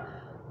care of?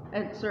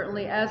 And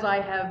certainly, as I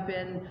have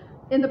been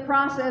in the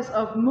process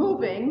of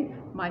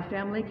moving, my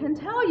family can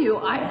tell you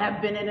I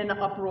have been in an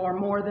uproar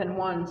more than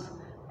once.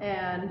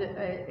 And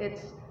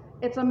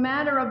it's a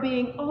matter of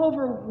being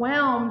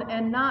overwhelmed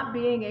and not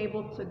being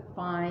able to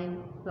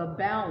find the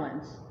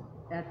balance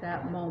at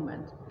that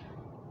moment.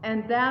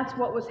 And that's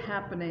what was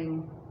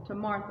happening to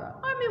Martha.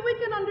 I mean, we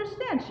can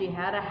understand. She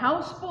had a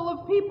house full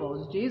of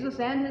people, Jesus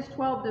and his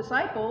 12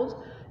 disciples,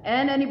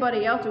 and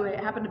anybody else who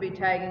happened to be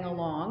tagging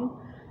along.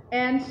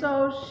 And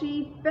so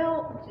she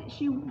felt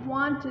she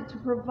wanted to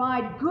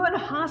provide good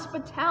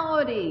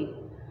hospitality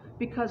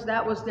because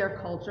that was their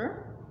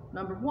culture,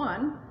 number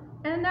one,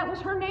 and that was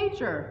her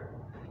nature.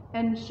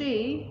 And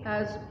she,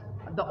 as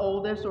the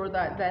oldest or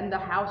then the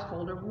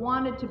householder,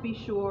 wanted to be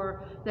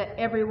sure that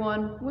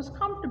everyone was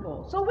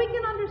comfortable. So we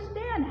can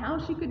understand how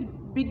she could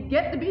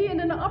get to be in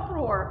an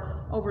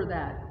uproar over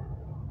that.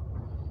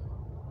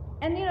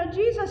 And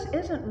Jesus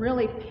isn't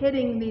really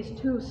pitting these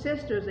two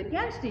sisters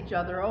against each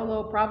other,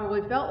 although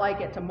probably felt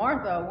like it to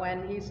Martha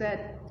when he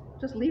said,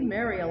 "Just leave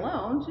Mary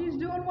alone. She's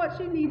doing what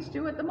she needs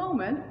to at the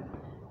moment."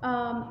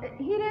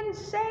 He didn't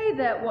say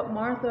that what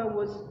Martha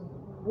was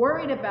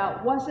worried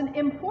about wasn't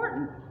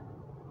important.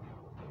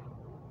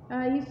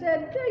 He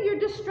said, "Yeah, you're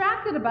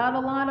distracted about a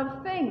lot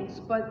of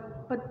things,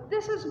 but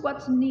this is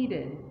what's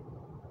needed.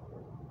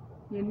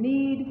 You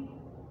need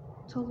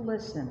to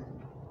listen."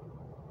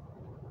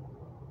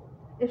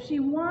 If she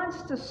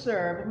wants to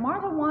serve, if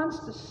Martha wants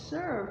to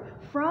serve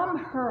from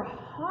her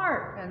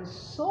heart and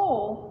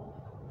soul,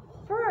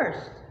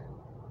 first,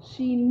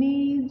 she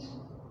needs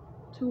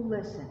to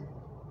listen.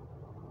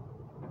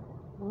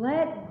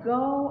 Let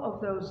go of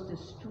those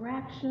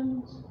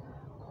distractions.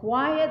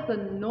 Quiet the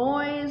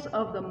noise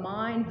of the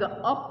mind, the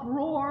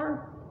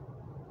uproar.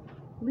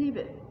 Leave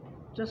it.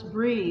 Just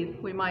breathe,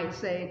 we might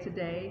say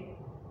today,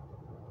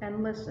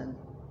 and listen.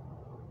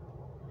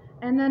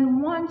 And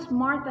then once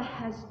Martha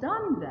has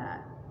done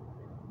that,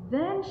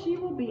 then she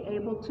will be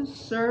able to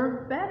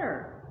serve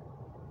better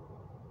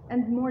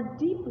and more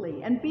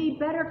deeply and be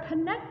better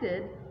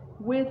connected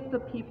with the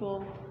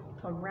people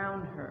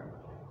around her.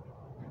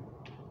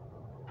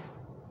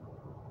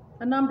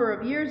 A number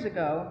of years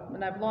ago,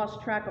 and I've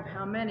lost track of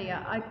how many,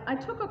 I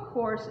took a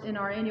course in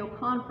our annual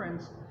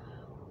conference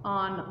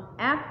on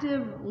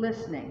active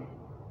listening.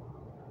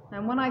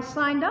 And when I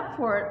signed up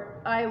for it,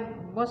 I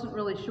wasn't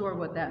really sure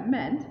what that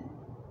meant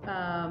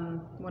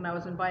when I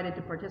was invited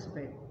to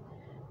participate.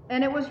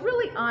 And it was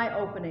really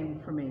eye-opening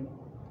for me.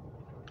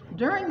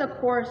 During the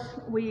course,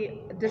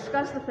 we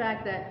discussed the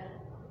fact that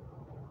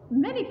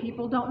many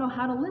people don't know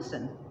how to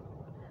listen.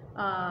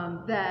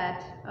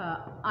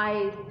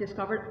 I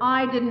discovered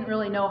I didn't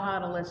really know how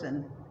to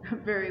listen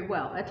very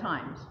well at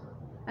times.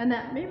 And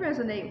that may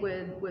resonate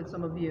with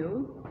some of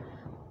you.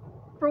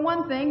 For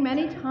one thing,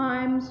 many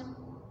times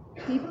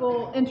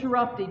people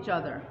interrupt each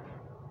other.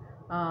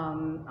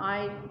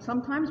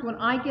 Sometimes when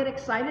I get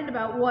excited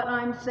about what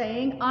I'm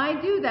saying, I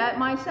do that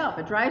myself.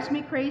 It drives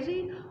me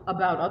crazy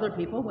about other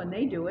people when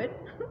they do it,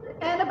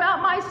 and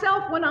about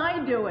myself when I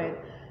do it.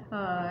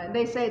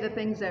 They say the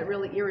things that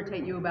really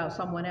irritate you about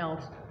someone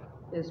else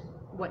is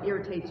what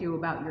irritates you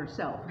about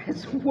yourself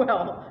as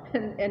well.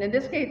 And in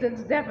this case,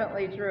 it's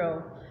definitely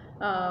true.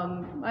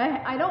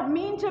 I don't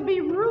mean to be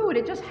rude.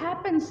 It just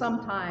happens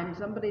sometimes.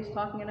 Somebody's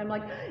talking and I'm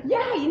like,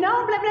 "Yeah,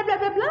 blah, blah, blah,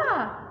 blah,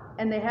 blah."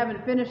 And they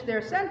haven't finished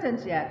their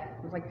sentence yet.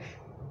 I was like,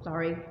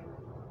 "Sorry."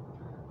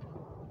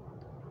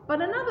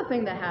 But another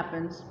thing that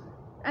happens,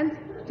 and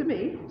to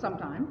me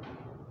sometimes,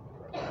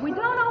 we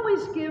don't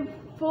always give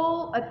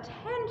full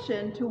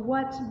attention to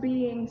what's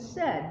being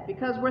said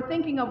because we're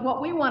thinking of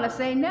what we want to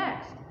say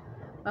next.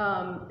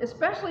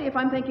 Especially if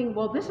I'm thinking,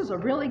 well, this is a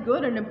really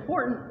good and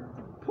important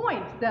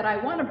point that I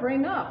want to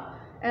bring up.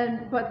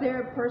 But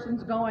their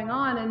person's going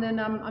on, and then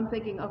I'm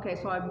thinking, okay,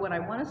 so what I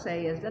want to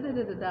say is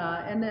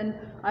da-da-da-da-da, and then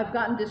I've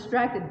gotten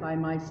distracted by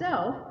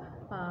myself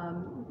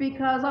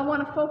because I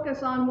want to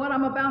focus on what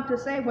I'm about to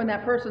say when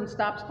that person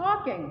stops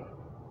talking.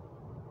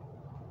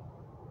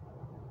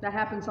 That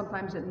happens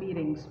sometimes at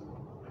meetings.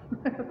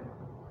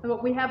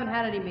 But we haven't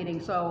had any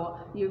meetings, so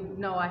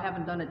I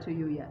haven't done it to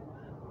you yet.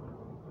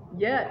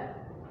 Yeah,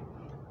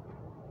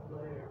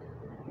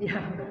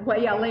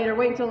 later.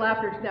 Wait until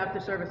after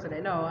service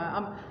today. No,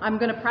 I'm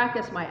going to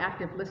practice my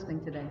active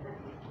listening today.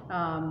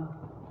 And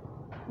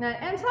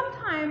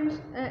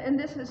sometimes, and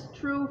this is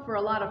true for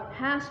a lot of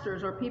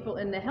pastors or people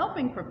in the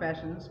helping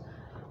professions,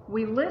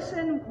 we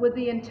listen with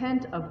the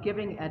intent of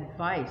giving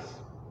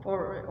advice,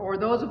 or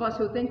those of us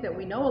who think that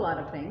we know a lot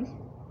of things,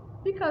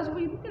 because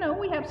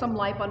we have some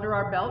life under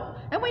our belt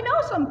and we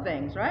know some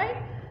things,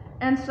 right?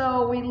 And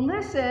so we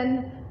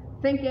listen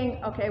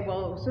thinking, okay,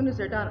 well, as soon as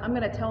they're done, I'm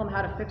going to tell them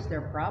how to fix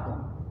their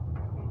problem.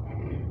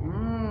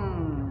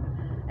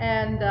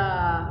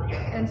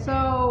 And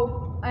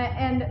so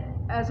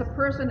as a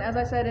person, as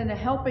I said, in a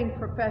helping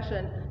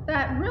profession,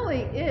 that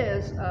really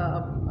is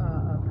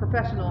a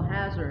professional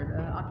hazard,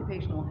 an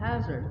occupational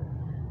hazard.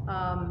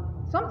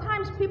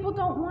 Sometimes people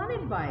don't want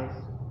advice.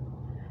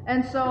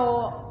 And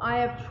so I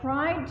have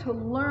tried to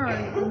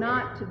learn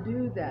not to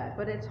do that,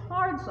 but it's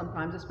hard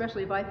sometimes,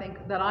 especially if I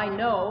think that I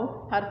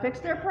know how to fix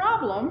their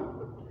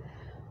problem.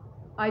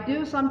 I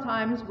do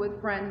sometimes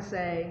with friends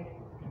say,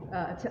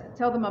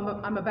 tell them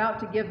I'm about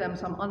to give them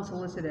some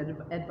unsolicited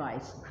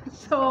advice.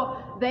 So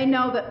they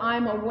know that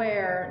I'm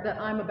aware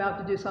that I'm about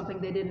to do something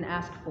they didn't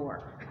ask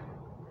for.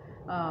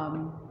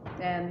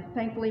 And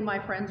thankfully my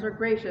friends are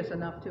gracious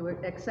enough to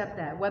accept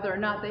that. Whether or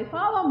not they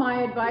follow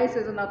my advice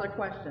is another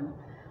question.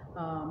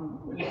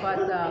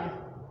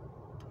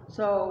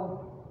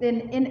 So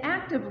in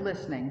active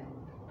listening,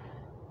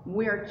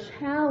 we're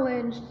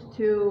challenged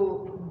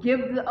to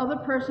give the other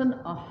person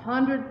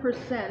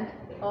 100%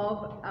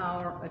 of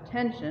our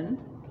attention,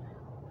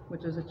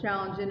 which is a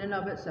challenge in and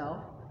of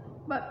itself.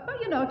 But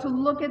to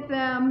look at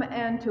them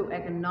and to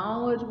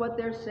acknowledge what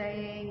they're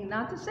saying,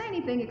 not to say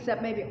anything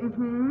except maybe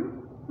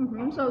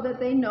so that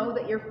they know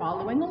that you're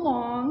following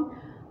along,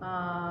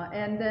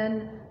 and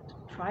then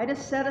try to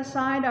set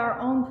aside our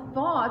own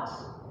thoughts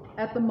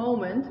at the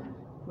moment,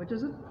 which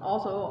is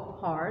also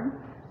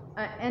hard,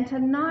 and to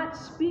not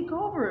speak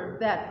over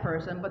that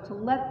person, but to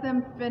let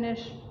them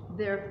finish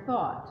their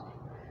thought.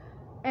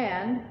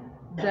 And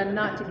then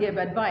not to give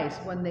advice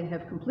when they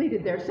have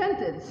completed their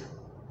sentence,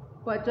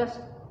 but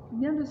just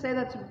to say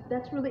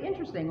that's really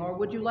interesting, or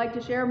would you like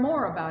to share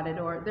more about it,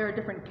 or there are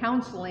different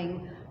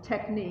counseling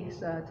techniques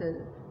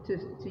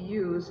to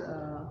use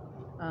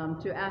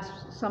to ask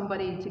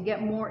somebody to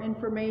get more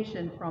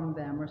information from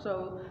them,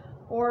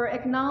 or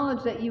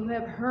acknowledge that you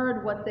have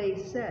heard what they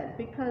said,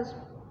 because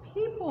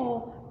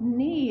people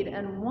need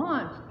and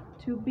want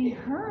to be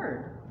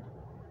heard,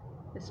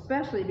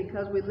 especially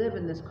because we live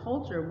in this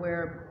culture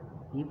where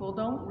people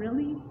don't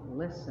really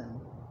listen.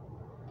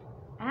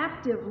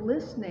 Active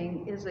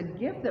listening is a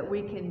gift that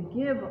we can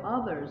give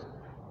others,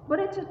 but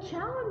it's a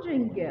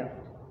challenging gift,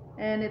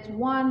 and it's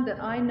one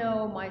that I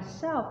know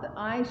myself that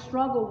I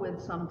struggle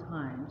with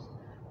sometimes,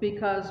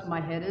 because my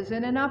head is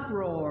in an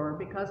uproar,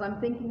 because I'm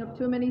thinking of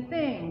too many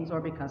things, or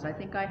because I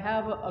think I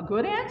have a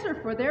good answer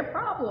for their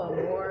problem,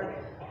 or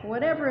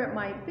whatever it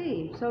might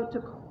be. So to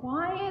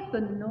quiet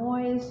the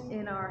noise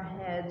in our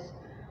heads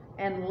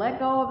and let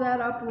go of that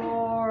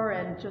uproar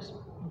and just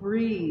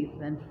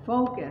breathe and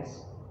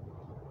focus,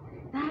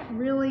 that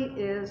really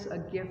is a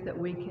gift that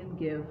we can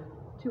give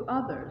to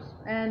others.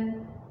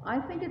 And I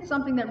think it's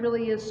something that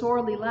really is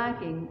sorely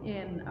lacking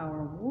in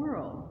our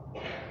world.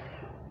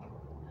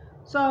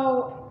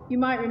 So you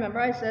might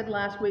remember I said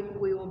last week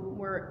we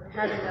were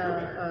having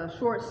a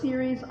short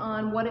series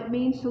on what it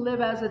means to live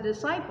as a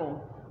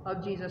disciple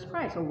of Jesus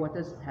Christ. So what's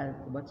this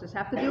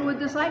have to do with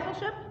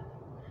discipleship?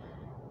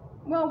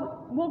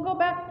 Well, we'll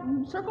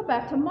circle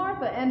back to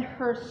Martha and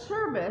her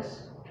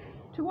service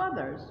to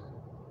others.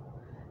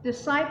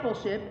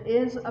 Discipleship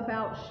is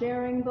about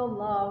sharing the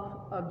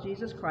love of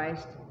Jesus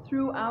Christ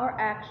through our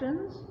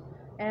actions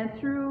and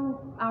through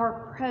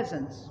our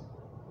presence.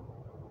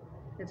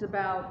 It's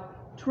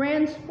about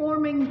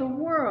transforming the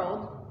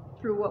world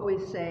through what we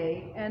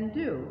say and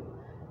do.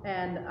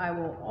 And I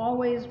will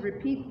always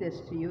repeat this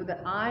to you,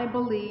 that I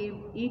believe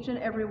each and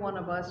every one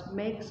of us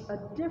makes a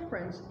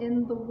difference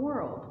in the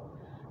world.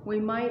 We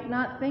might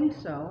not think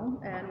so,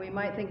 and we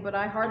might think, but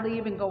I hardly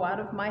even go out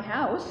of my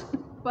house,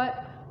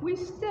 but we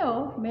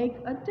still make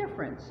a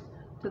difference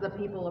to the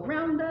people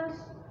around us,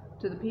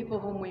 to the people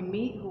whom we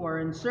meet who are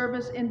in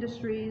service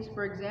industries,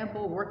 for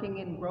example, working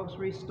in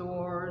grocery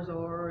stores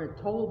or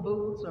at toll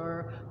booths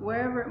or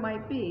wherever it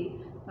might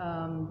be,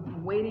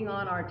 waiting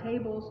on our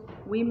tables.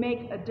 We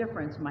make a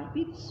difference. It might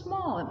be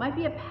small, it might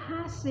be a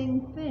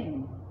passing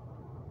thing,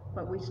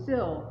 but we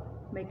still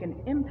make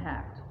an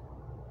impact.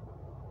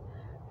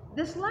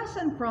 This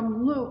lesson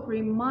from Luke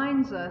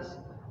reminds us,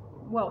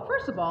 well,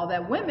 first of all,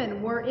 that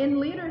women were in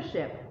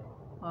leadership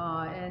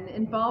and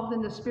involved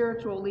in the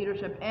spiritual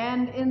leadership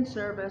and in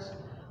service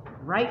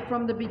right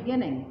from the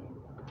beginning,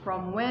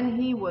 from when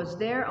he was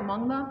there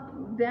among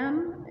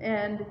them.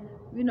 And,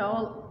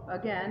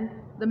 again,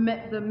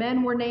 the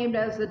men were named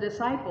as the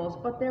disciples,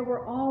 but there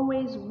were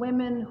always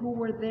women who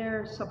were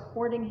there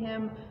supporting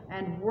him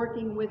and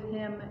working with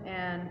him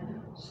and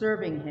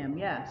serving him,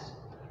 yes.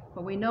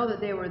 But we know that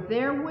they were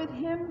there with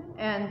him,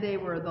 and they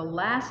were the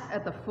last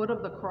at the foot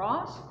of the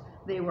cross.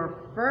 They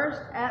were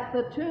first at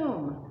the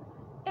tomb,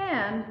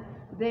 and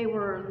they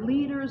were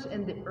leaders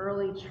in the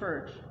early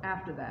church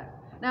after that.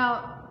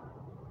 Now,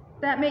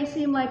 that may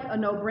seem like a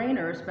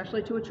no-brainer,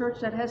 especially to a church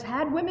that has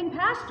had women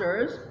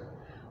pastors,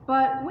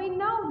 but we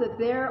know that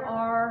there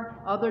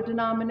are other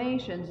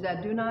denominations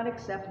that do not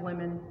accept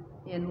women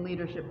in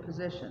leadership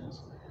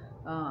positions.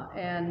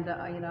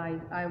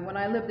 When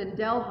I lived in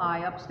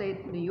Delhi,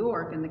 upstate New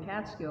York, in the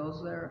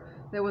Catskills,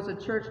 there was a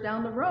church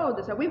down the road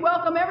that said, "We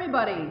welcome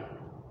everybody,"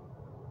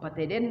 but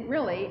they didn't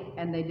really,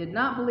 and they did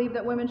not believe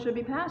that women should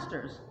be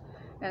pastors.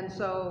 And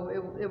so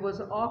it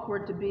was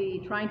awkward to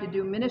be trying to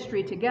do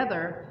ministry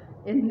together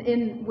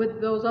with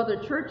those other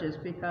churches,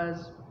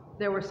 because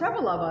there were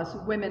several of us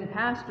women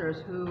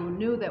pastors who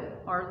knew that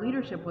our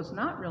leadership was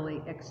not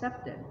really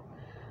accepted.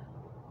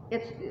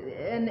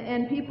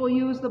 And people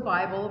use the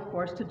Bible, of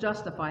course, to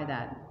justify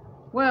that.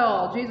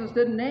 Well, Jesus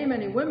didn't name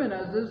any women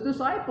as his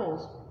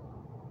disciples,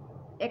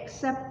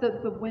 except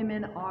that the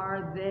women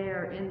are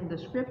there in the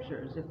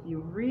scriptures. If you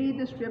read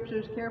the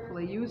scriptures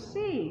carefully, you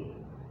see.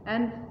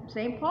 And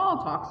St. Paul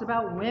talks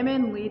about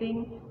women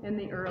leading in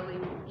the early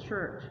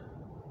church.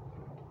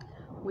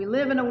 We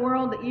live in a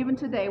world that even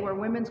today where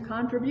women's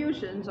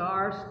contributions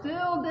are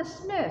still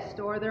dismissed,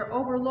 or they're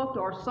overlooked,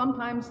 or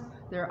sometimes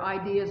their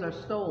ideas are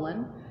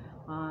stolen.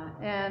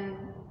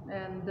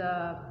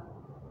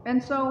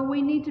 And so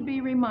we need to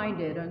be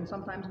reminded, and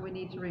sometimes we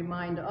need to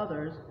remind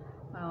others.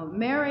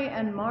 Mary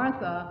and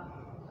Martha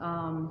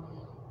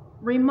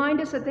remind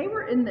us that they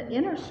were in the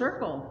inner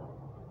circle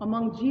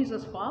among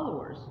Jesus'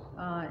 followers,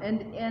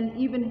 and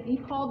even he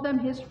called them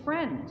his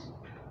friends.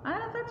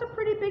 That's a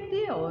pretty big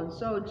deal. And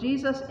so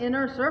Jesus'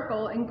 inner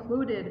circle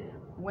included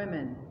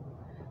women.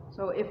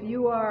 So if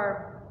you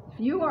are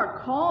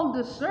called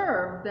to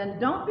serve, then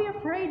don't be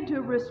afraid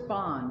to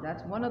respond.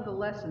 That's one of the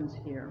lessons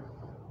here,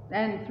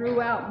 and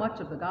throughout much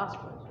of the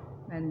Gospels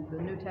and the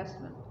New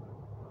Testament.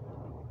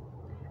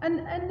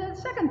 And the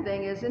second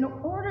thing is, in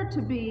order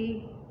to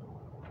be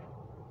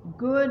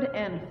good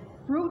and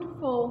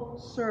fruitful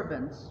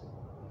servants,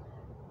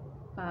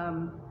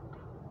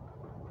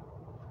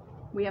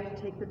 we have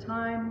to take the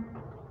time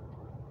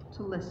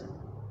to listen.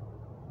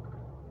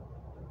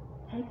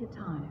 Take the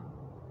time.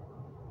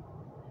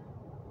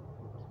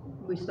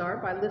 We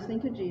start by listening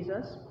to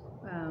Jesus,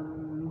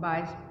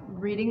 by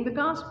reading the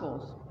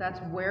Gospels. That's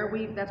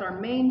our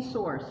main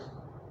source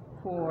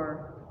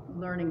for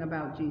learning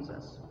about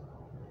Jesus.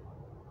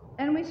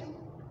 And we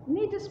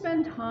need to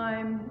spend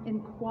time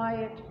in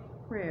quiet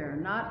prayer,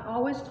 not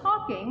always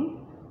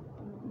talking,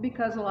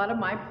 because a lot of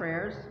my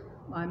prayers,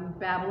 I'm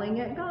babbling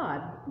at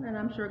God, and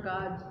I'm sure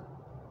God's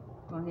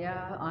going,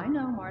 "Yeah, I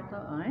know,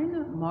 Martha, I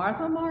know.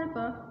 Martha,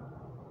 Martha,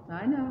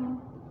 I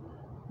know."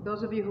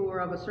 Those of you who are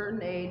of a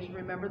certain age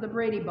remember the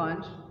Brady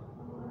Bunch.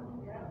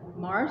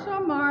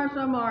 Marsha,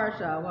 Marsha,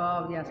 Marsha.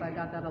 Well, yes, I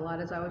got that a lot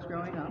as I was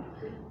growing up.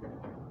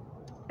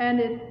 And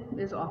it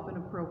is often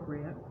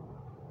appropriate.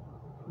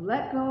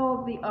 Let go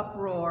of the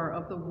uproar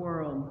of the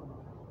world.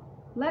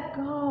 Let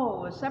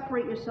go,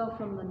 separate yourself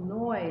from the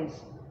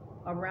noise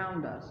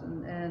around us.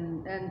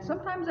 And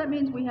sometimes that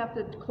means we have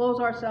to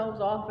close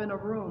ourselves off in a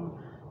room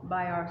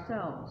by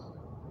ourselves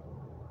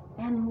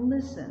and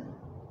listen.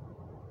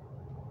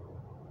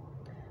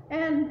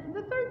 And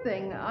the third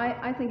thing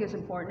I think is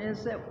important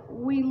is that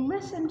we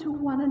listen to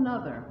one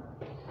another,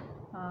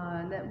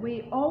 that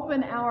we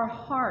open our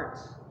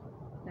hearts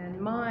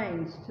and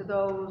minds to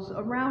those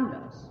around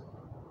us,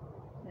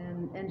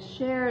 and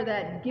share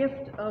that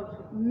gift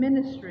of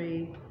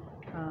ministry.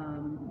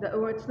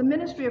 It's the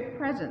ministry of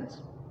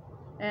presence.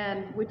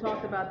 And we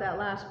talked about that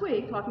last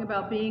week, talking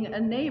about being a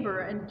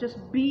neighbor and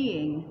just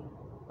being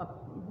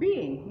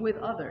with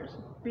others,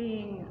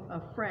 being a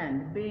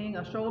friend, being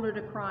a shoulder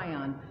to cry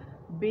on,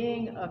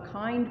 being a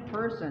kind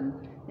person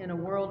in a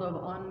world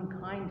of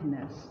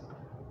unkindness.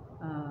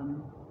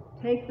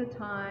 Take the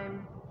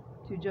time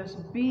to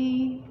just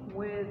be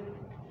with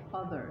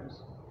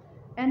others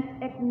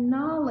and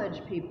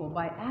acknowledge people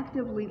by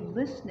actively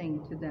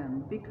listening to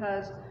them,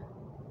 because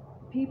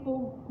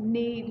people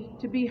need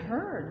to be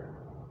heard.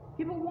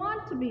 People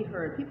want to be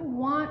heard. People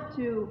want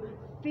to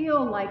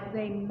feel like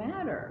they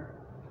matter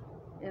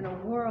in a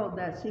world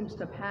that seems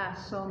to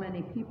pass so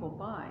many people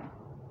by.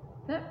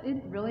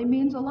 It really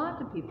means a lot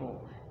to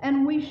people.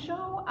 And we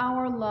show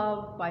our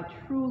love by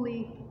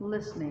truly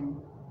listening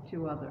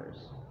to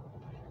others.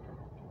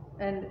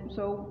 And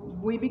so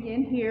we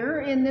begin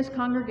here in this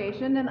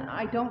congregation, and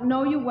I don't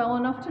know you well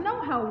enough to know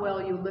how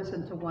well you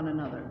listen to one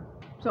another.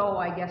 So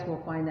I guess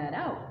we'll find that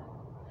out.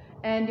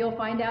 And you'll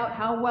find out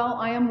how well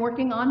I am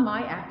working on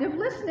my active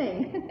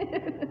listening.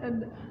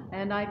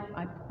 and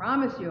I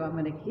promise you, I'm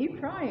going to keep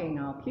trying.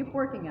 I'll keep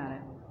working at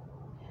it.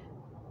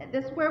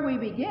 That's where we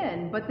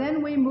begin, but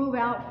then we move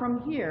out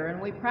from here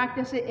and we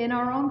practice it in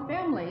our own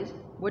families,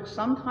 which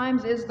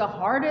sometimes is the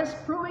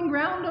hardest proving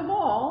ground of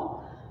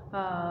all.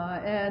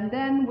 And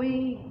then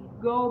we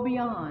go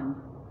beyond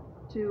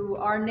to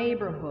our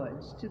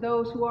neighborhoods, to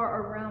those who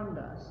are around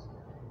us.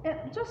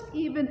 And just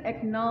even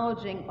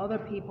acknowledging other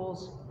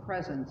people's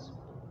presence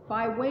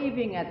by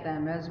waving at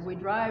them as we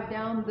drive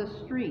down the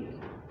street.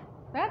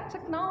 That's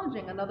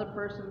acknowledging another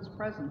person's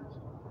presence.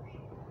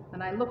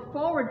 And I look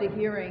forward to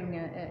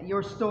hearing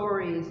your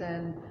stories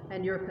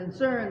and your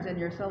concerns and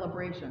your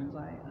celebrations.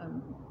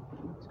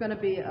 It's going to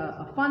be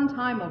a fun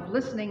time of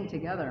listening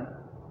together.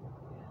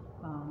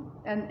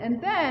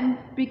 And then,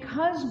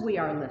 because we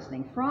are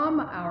listening, from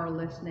our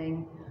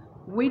listening,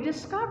 we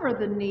discover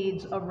the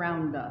needs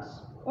around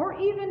us, or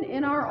even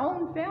in our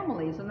own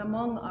families and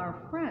among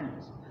our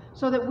friends,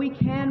 so that we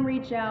can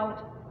reach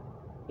out,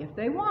 if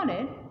they want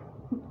it,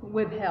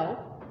 with help,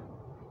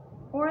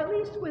 or at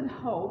least with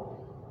hope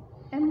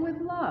and with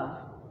love.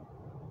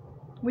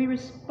 We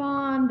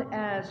respond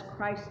as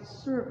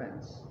Christ's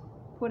servants,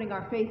 putting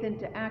our faith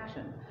into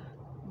action,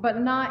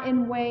 but not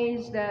in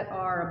ways that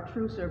are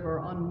obtrusive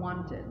or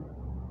unwanted.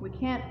 We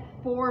can't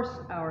force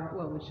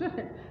we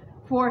shouldn't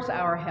force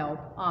our help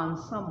on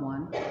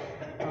someone,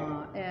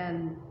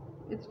 and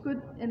it's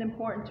good and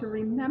important to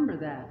remember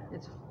that.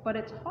 But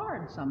it's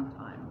hard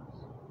sometimes.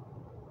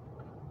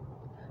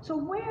 So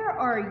where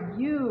are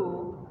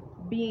you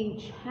being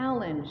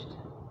challenged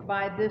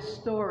by this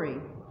story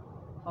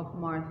of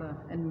Martha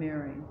and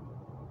Mary?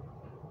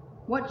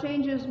 What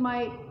changes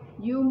might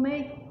you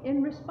make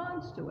in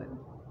response to it?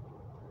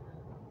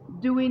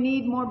 Do we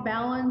need more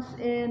balance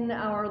in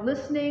our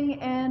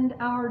listening and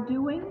our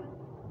doing?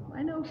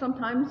 I know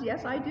sometimes,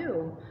 yes, I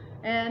do.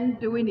 And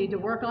do we need to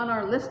work on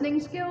our listening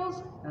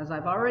skills? As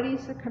I've already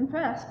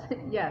confessed,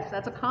 yes,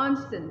 that's a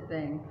constant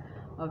thing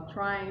of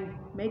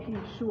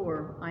making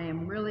sure I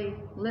am really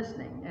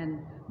listening and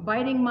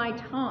biting my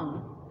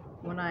tongue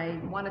when I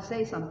want to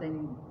say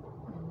something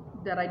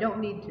that I don't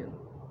need to.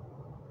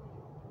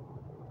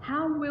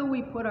 How will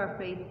we put our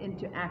faith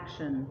into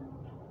action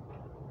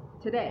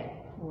today,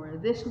 or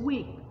this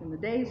week, in the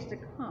days to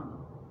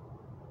come?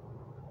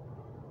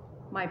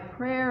 My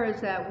prayer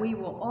is that we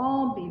will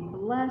all be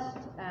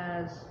blessed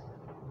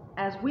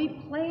as we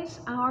place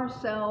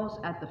ourselves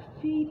at the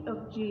feet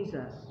of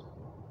Jesus,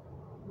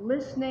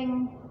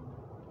 listening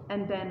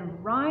and then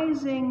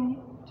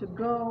rising to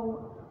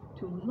go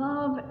to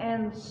love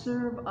and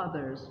serve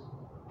others,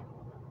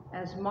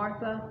 as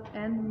Martha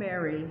and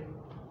Mary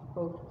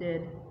both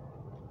did,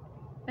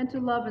 and to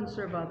love and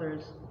serve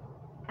others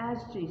as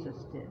Jesus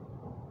did.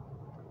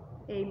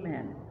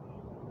 Amen.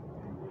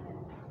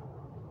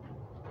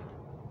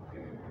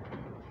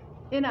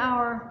 In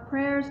our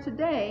prayers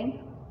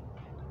today,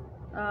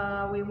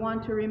 we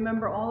want to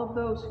remember all of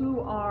those who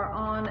are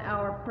on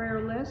our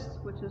prayer list,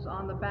 which is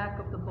on the back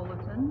of the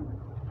bulletin.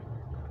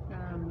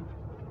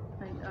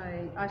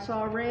 I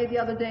saw Ray the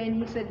other day, and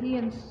he said he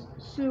and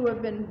Sue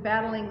have been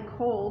battling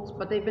colds,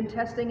 but they've been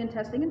testing and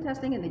testing and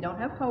testing, and they don't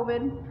have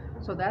COVID,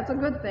 so that's a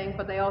good thing.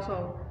 But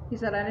he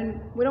said,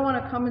 we don't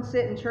want to come and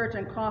sit in church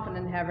and cough and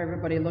then have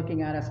everybody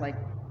looking at us like,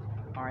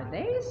 are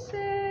they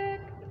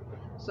sick?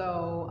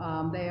 So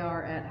they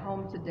are at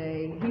home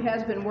today. He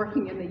has been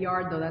working in the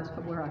yard, though. That's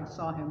where I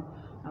saw him,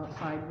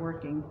 outside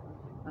working.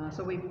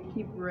 So we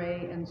keep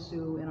Ray and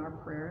Sue in our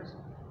prayers.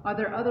 Are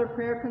there other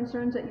prayer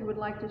concerns that you would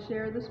like to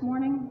share this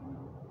morning?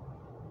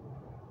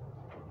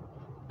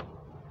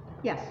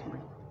 Yes, Marie.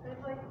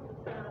 I'd like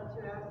to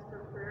ask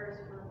for prayers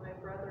for my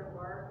brother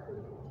Mark, who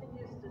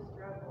continues to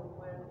struggle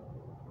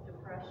with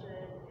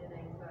depression and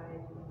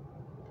anxiety.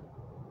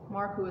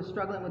 Mark, who is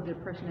struggling with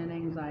depression and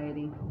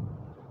anxiety.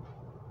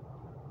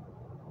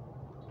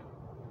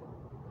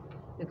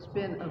 It's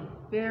been a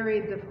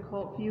very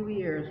difficult few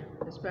years,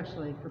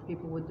 especially for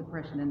people with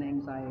depression and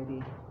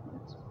anxiety.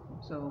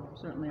 So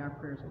certainly our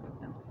prayers are with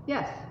them.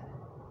 Yes?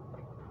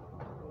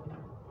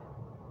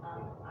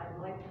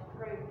 I'd like to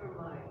pray for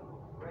my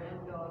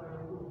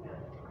granddaughter who has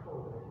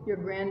COVID. Your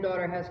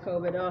granddaughter has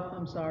COVID. Oh,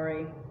 I'm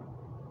sorry.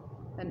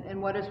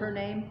 And what is her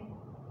name?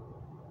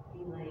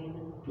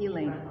 Elaine.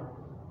 Elaine.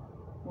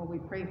 Well, we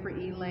pray for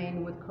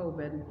Elaine with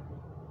COVID.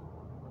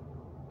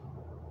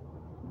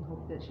 We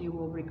hope that she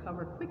will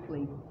recover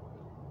quickly.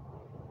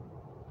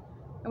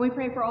 And we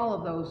pray for all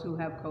of those who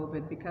have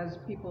COVID, because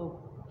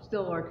people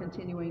still are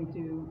continuing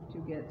to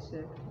get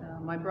sick.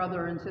 My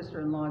brother and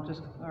sister-in-law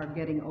just are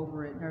getting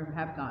over it, or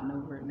have gotten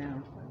over it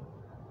now.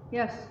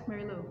 Yes,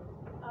 Mary Lou.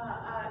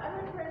 I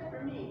have prayers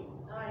for me.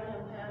 I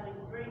am having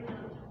great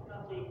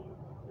difficulty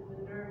with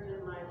the nerves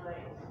in my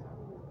legs, and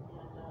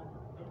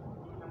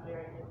it's become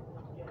very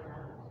difficult to get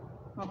around.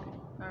 Okay,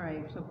 all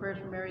right. So prayers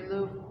for Mary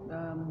Lou.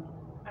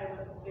 I have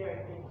a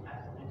very big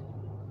test next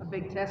week. A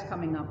big test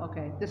coming up.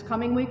 Okay, this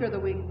coming week or the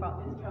week?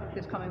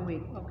 This coming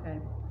week. Okay.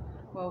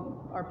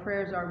 Well, our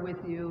prayers are with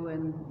you,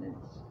 and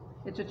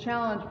it's a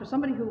challenge for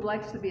somebody who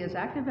likes to be as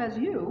active as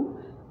you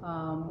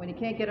when you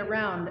can't get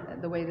around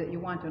the way that you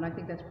want to. And I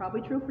think that's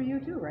probably true for you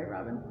too, right,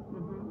 Robin?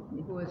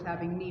 Mm-hmm. Who is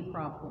having knee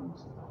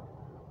problems.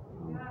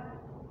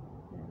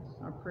 Yes,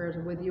 our prayers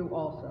are with you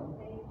also.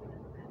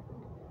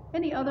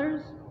 Any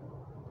others?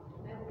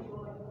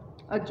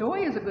 A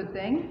joy is a good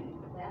thing.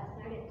 Last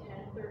night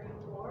at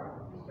 10:34,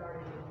 we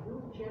started a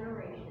new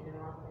generation in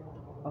our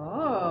family.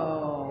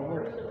 Oh.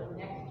 First of the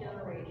next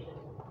generation.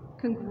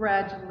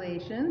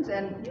 Congratulations.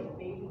 And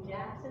Baby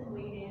Jackson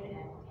weighed in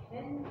at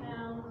 10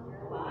 pounds,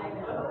 5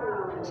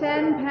 ounces.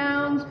 10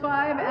 pounds,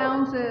 5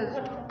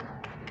 ounces.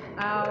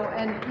 Ow,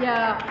 and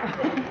yeah.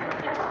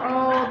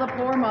 Oh, the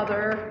poor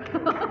mother.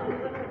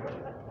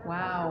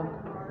 Wow.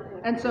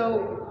 And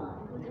so,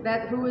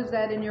 who is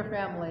that in your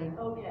family?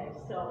 Okay,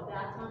 so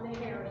that's on the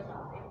hair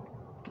side.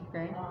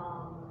 Okay.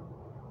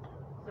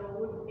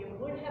 So it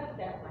would have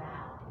been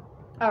wow.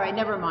 All right,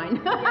 never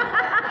mind.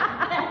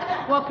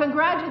 Well,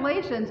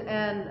 congratulations,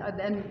 and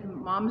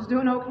Mom's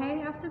doing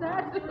okay after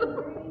that?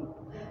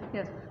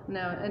 Yes,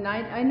 no, and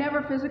I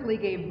never physically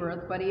gave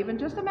birth, but even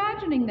just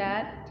imagining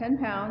that, 10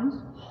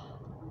 pounds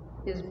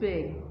is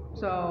big,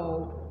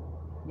 so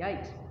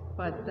yikes.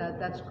 But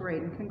that's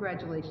great, and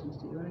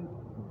congratulations to you, and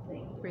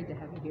great to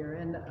have you here.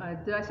 And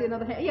did I say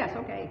another hand? Yes,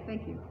 okay,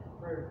 thank you.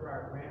 Prayer for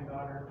our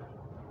granddaughter,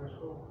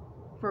 Crystal.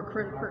 For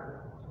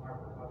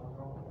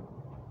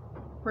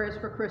prayers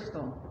for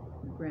Crystal,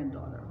 your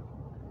granddaughter.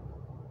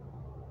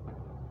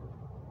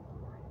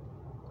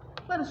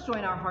 Let us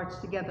join our hearts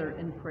together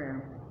in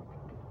prayer.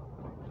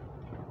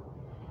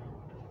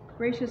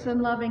 Gracious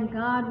and loving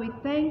God, we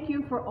thank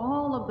you for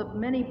all of the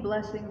many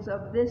blessings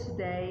of this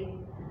day,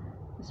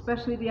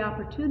 especially the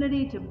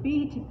opportunity to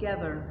be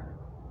together,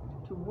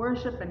 to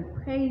worship and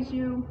praise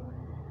you,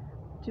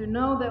 to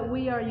know that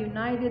we are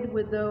united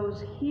with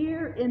those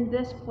here in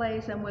this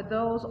place and with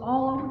those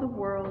all over the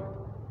world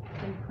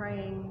in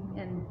praying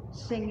and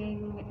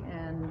singing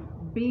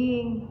and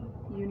being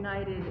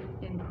united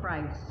in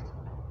Christ.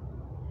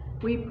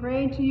 We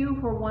pray to you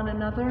for one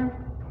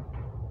another.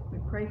 We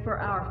pray for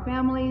our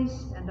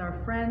families and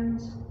our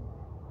friends.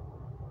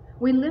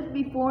 We lift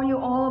before you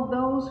all of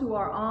those who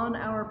are on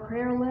our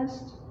prayer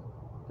list,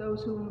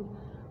 those whom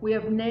we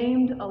have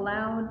named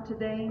aloud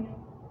today,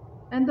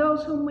 and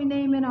those whom we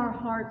name in our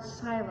hearts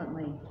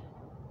silently.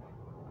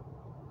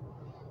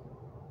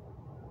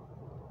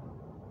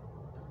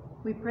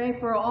 We pray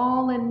for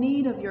all in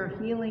need of your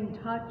healing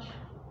touch,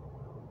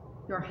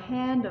 your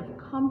hand of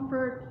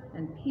comfort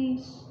and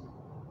peace.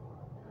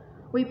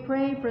 We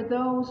pray for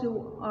those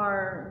who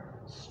are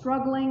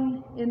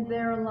struggling in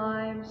their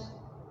lives.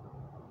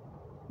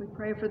 We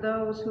pray for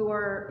those who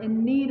are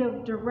in need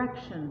of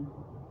direction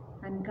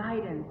and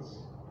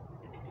guidance.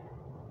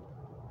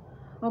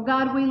 Oh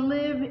God, we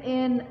live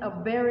in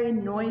a very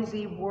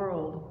noisy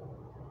world.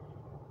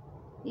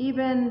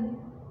 Even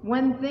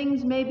when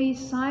things may be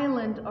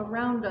silent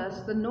around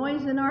us, the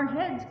noise in our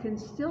heads can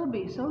still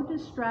be so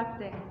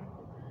distracting.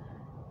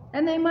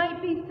 And they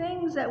might be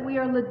things that we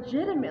are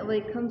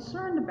legitimately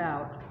concerned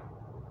about.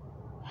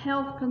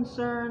 Health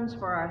concerns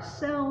for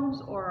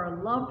ourselves or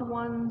our loved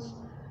ones,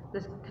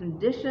 the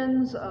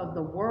conditions of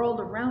the world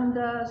around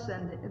us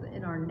and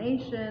in our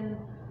nation,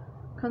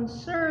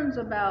 concerns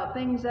about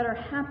things that are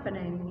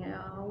happening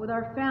with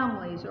our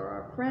families or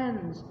our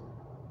friends,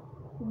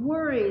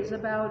 worries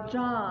about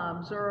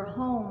jobs or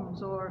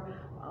homes or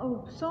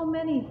so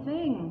many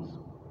things.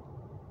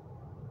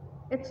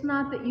 It's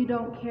not that you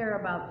don't care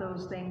about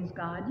those things,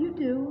 God. You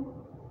do.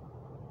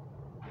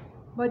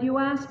 But you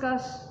ask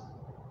us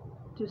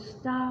to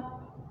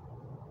stop,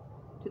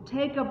 to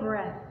take a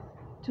breath,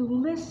 to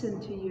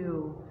listen to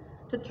you,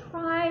 to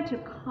try to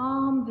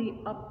calm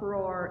the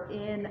uproar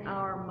in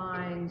our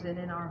minds and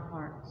in our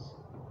hearts.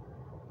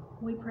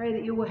 We pray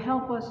that you will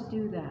help us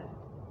do that.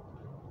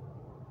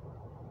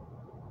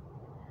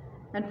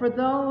 And for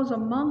those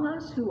among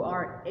us who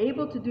are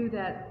able to do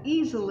that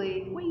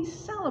easily, we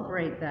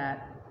celebrate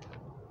that.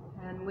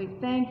 And we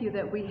thank you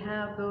that we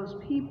have those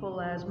people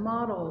as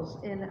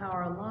models in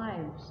our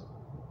lives.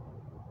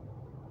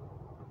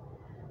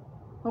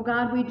 Oh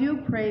God, we do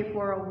pray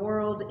for a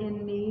world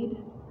in need,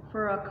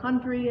 for a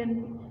country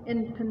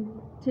in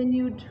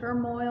continued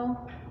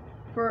turmoil,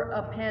 for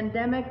a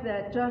pandemic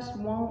that just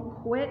won't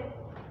quit.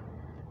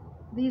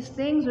 These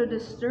things are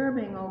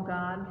disturbing, oh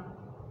God.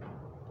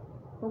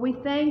 But we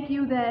thank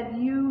you that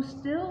you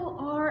still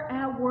are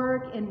at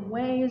work in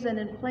ways and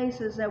in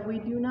places that we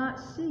do not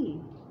see.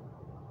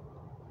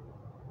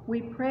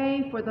 We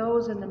pray for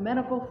those in the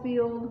medical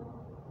field,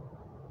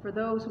 for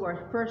those who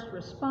are first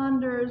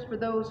responders, for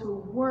those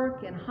who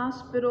work in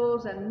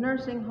hospitals and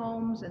nursing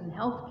homes and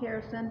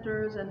healthcare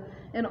centers and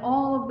in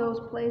all of those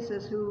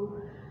places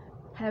who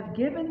have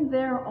given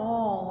their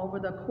all over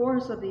the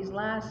course of these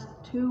last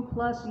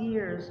 2+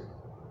 years.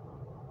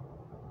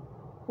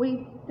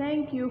 We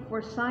thank you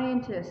for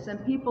scientists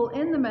and people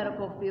in the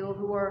medical field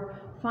who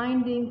are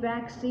finding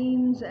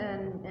vaccines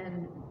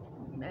and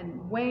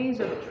ways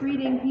of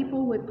treating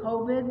people with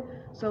COVID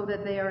so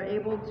that they are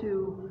able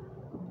to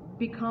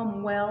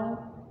become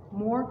well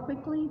more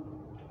quickly.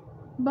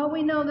 But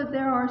we know that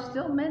there are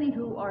still many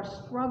who are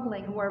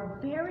struggling, who are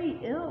very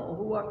ill,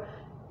 who are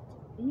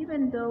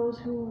even those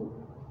who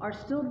are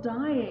still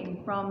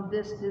dying from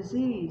this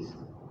disease.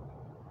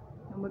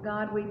 And with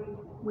God,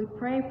 we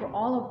pray for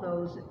all of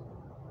those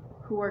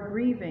who are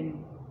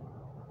grieving,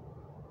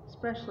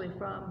 especially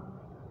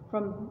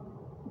from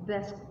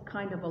this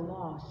kind of a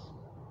loss.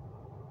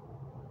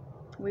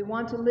 We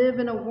want to live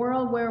in a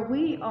world where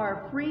we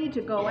are free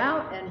to go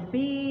out and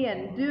be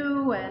and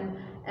do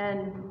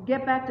and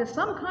get back to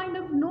some kind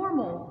of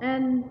normal.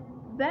 And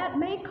that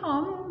may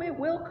come, it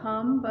will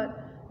come,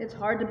 but it's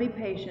hard to be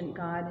patient,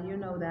 God, and you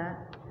know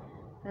that.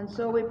 And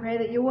so we pray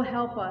that you will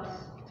help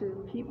us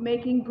to keep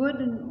making good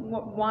and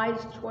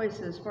wise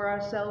choices for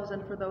ourselves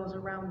and for those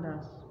around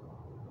us.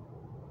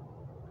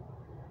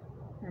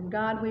 And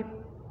God, we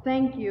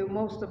thank you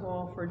most of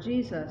all for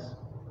Jesus.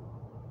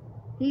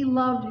 He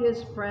loved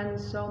his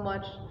friends so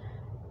much,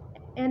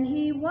 And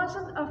he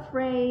wasn't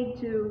afraid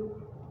to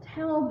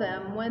tell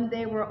them when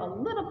they were a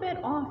little bit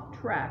off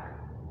track,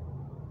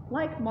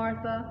 like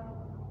Martha,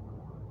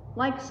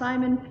 like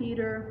Simon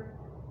Peter,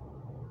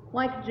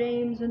 like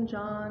James and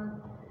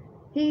John.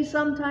 He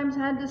sometimes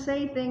had to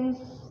say things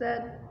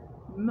that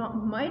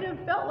might have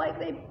felt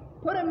like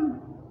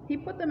he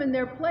put them in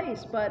their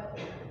place, but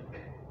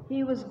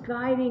he was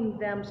guiding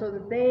them so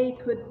that they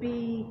could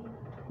be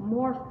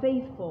more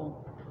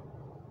faithful,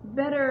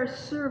 better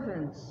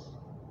servants,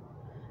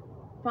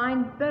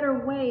 find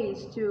better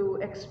ways to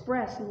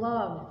express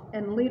love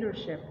and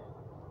leadership.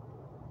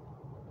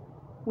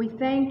 We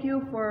thank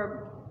you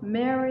for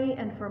Mary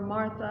and for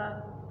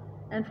Martha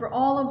and for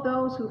all of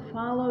those who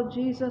followed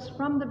Jesus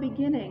from the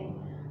beginning,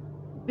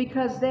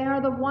 because they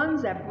are the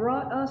ones that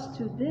brought us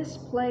to this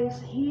place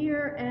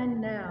here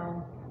and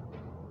now,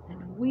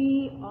 and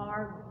we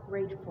are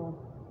grateful.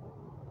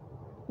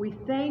 We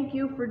thank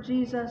you for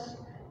Jesus,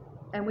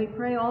 and we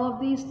pray all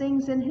of these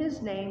things in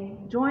his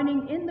name,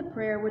 joining in the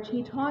prayer which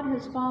he taught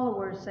his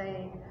followers,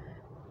 saying,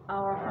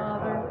 Our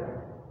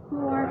Father,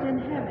 who art in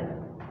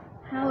heaven,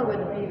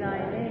 hallowed be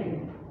thy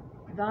name.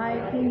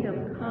 Thy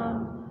kingdom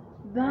come,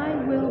 thy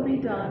will be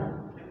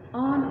done,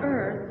 on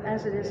earth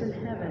as it is in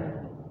heaven.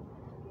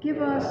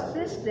 Give us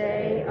this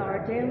day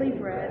our daily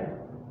bread,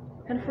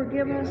 and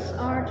forgive us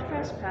our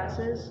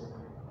trespasses,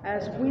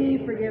 as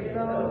we forgive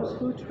those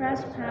who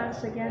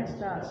trespass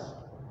against us.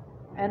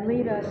 And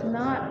lead us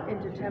not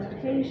into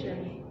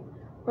temptation,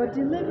 but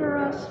deliver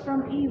us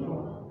from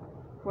evil.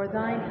 For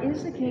thine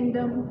is the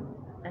kingdom,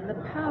 and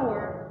the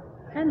power,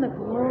 and the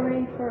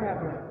glory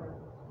forever.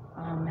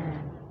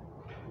 Amen.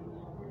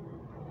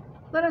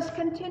 Let us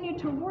continue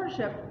to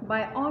worship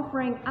by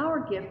offering our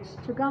gifts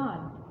to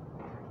God.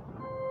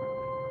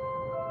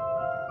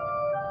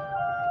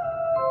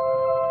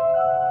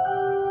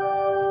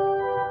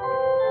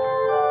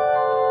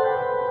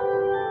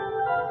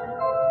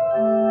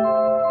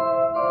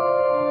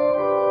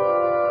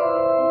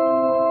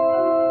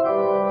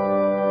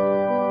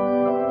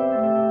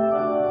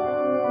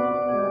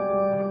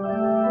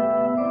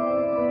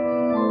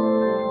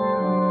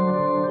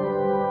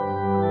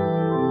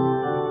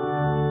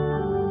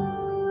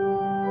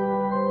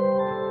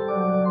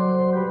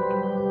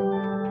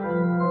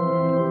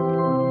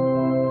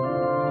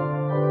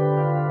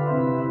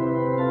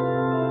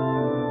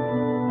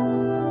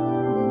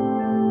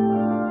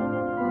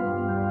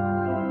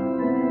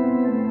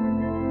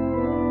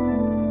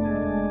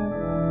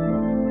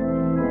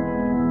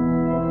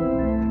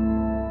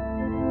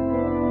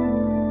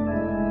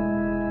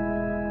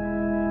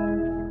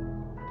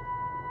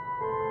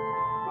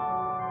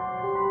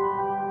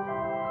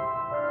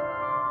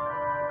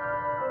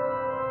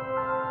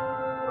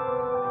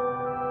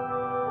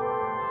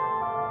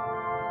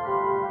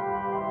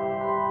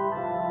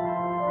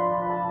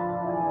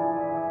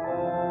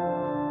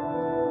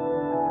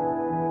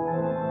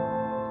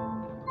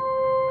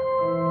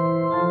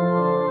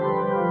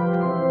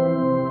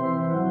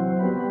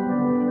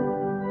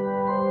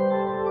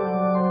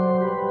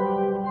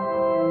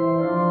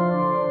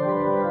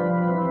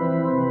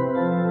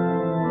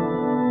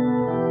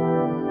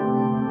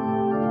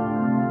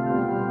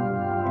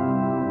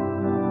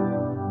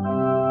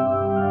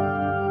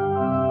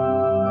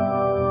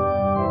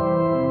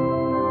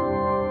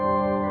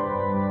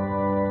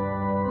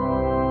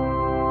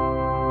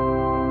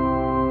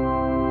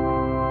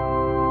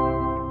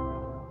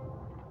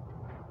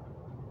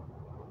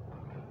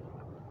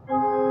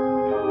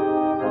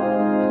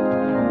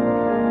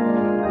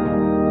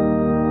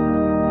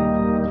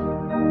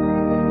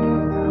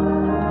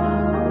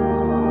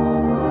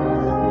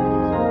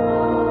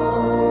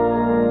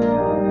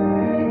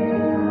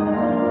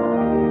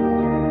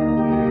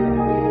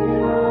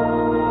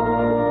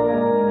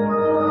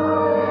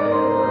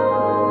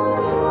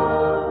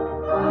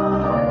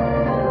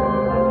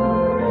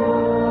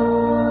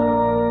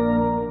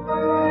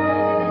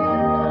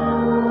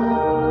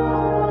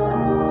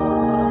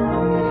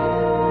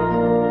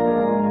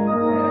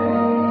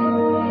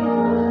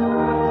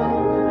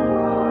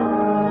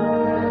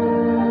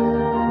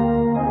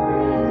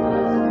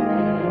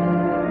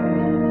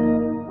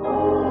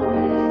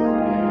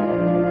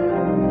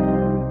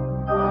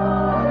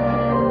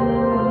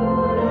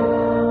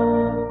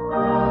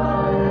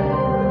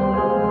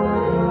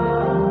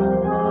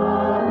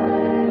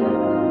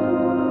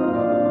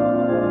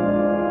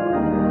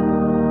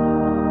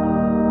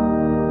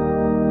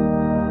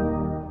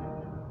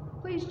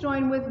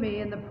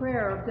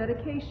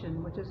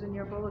 Dedication, which is in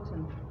your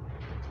bulletin.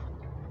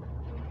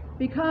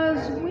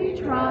 Because we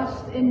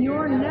trust in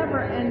your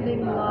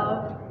never-ending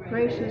love,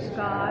 gracious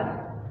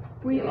God,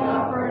 we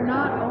offer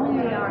not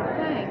only our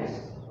thanks,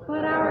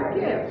 but our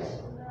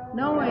gifts,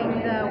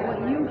 knowing that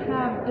what you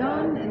have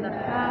done in the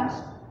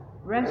past,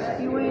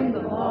 rescuing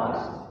the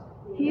lost,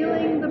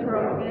 healing the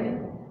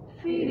broken,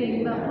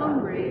 feeding the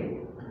hungry,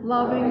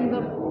 loving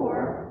the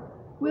poor,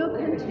 will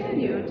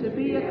continue to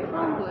be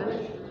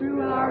accomplished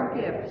through our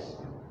gifts.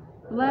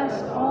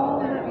 Bless all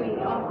that we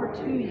offer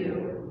to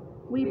you.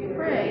 We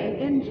pray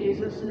in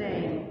Jesus'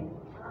 name.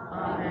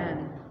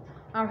 Amen.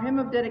 Our hymn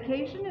of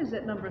dedication is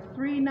at number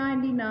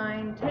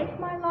 399, Take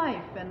My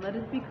Life and Let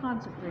It Be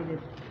Consecrated.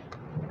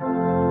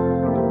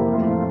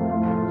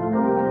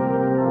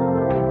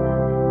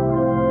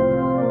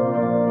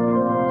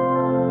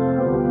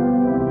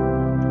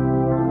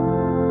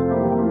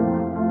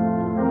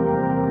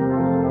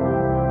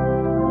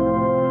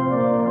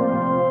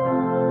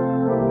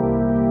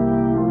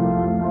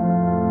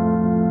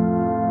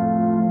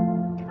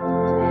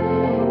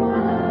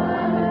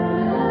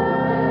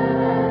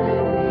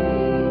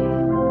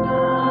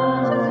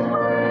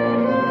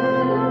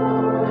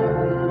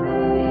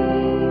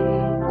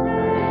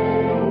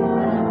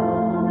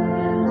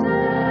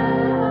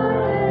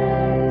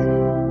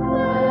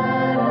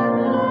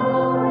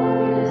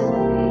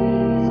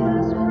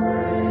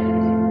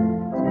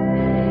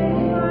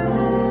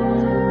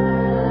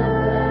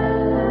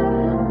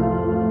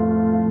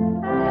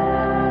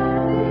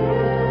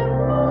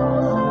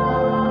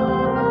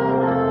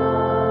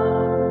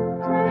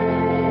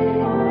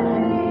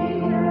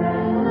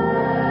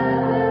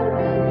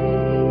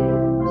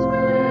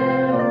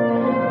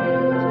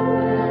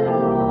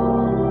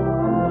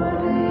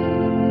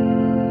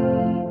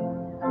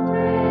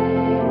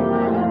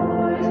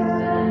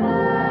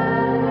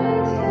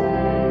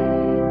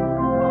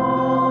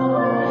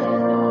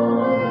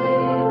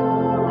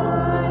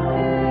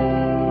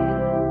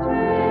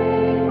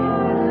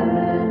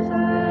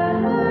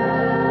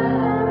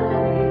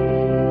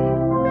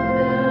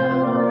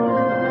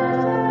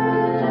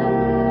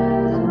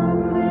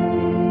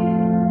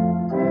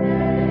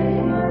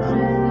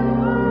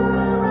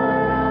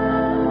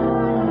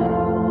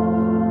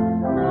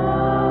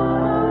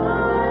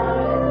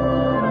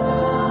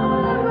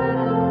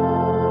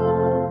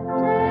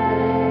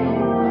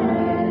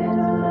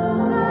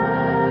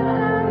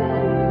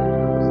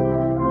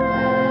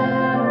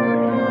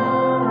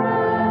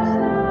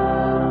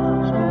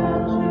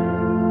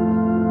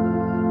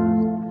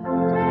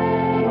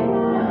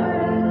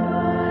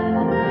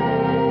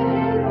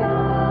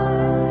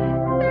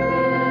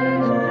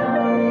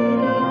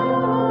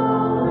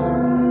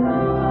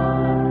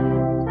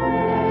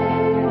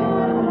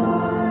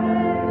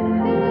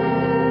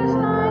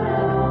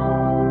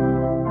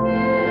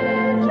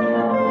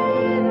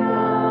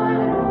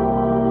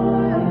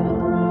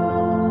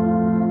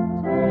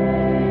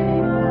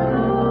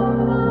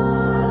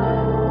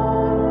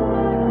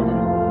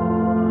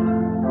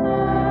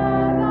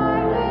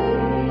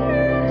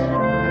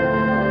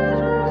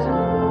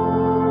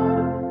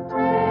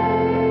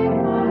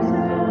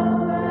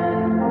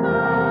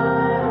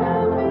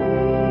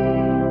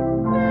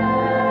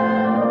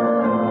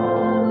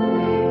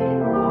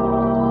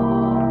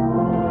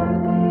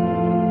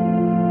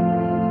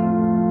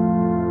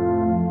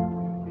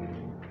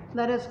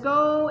 Let us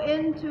go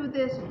into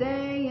this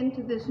day,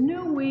 into this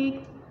new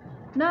week,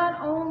 not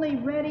only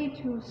ready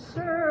to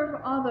serve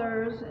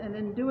others, and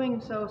in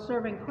doing so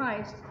serving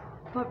Christ,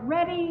 but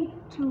ready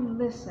to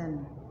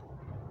listen.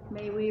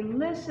 May we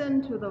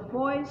listen to the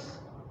voice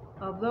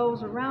of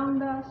those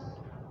around us.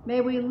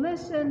 May we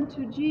listen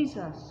to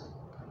Jesus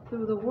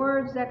through the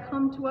words that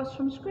come to us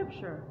from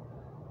Scripture.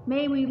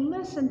 May we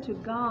listen to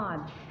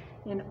God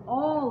in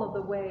all of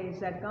the ways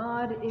that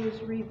God is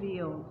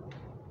revealed.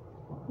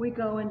 We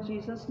go in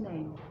Jesus'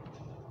 name.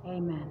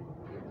 Amen.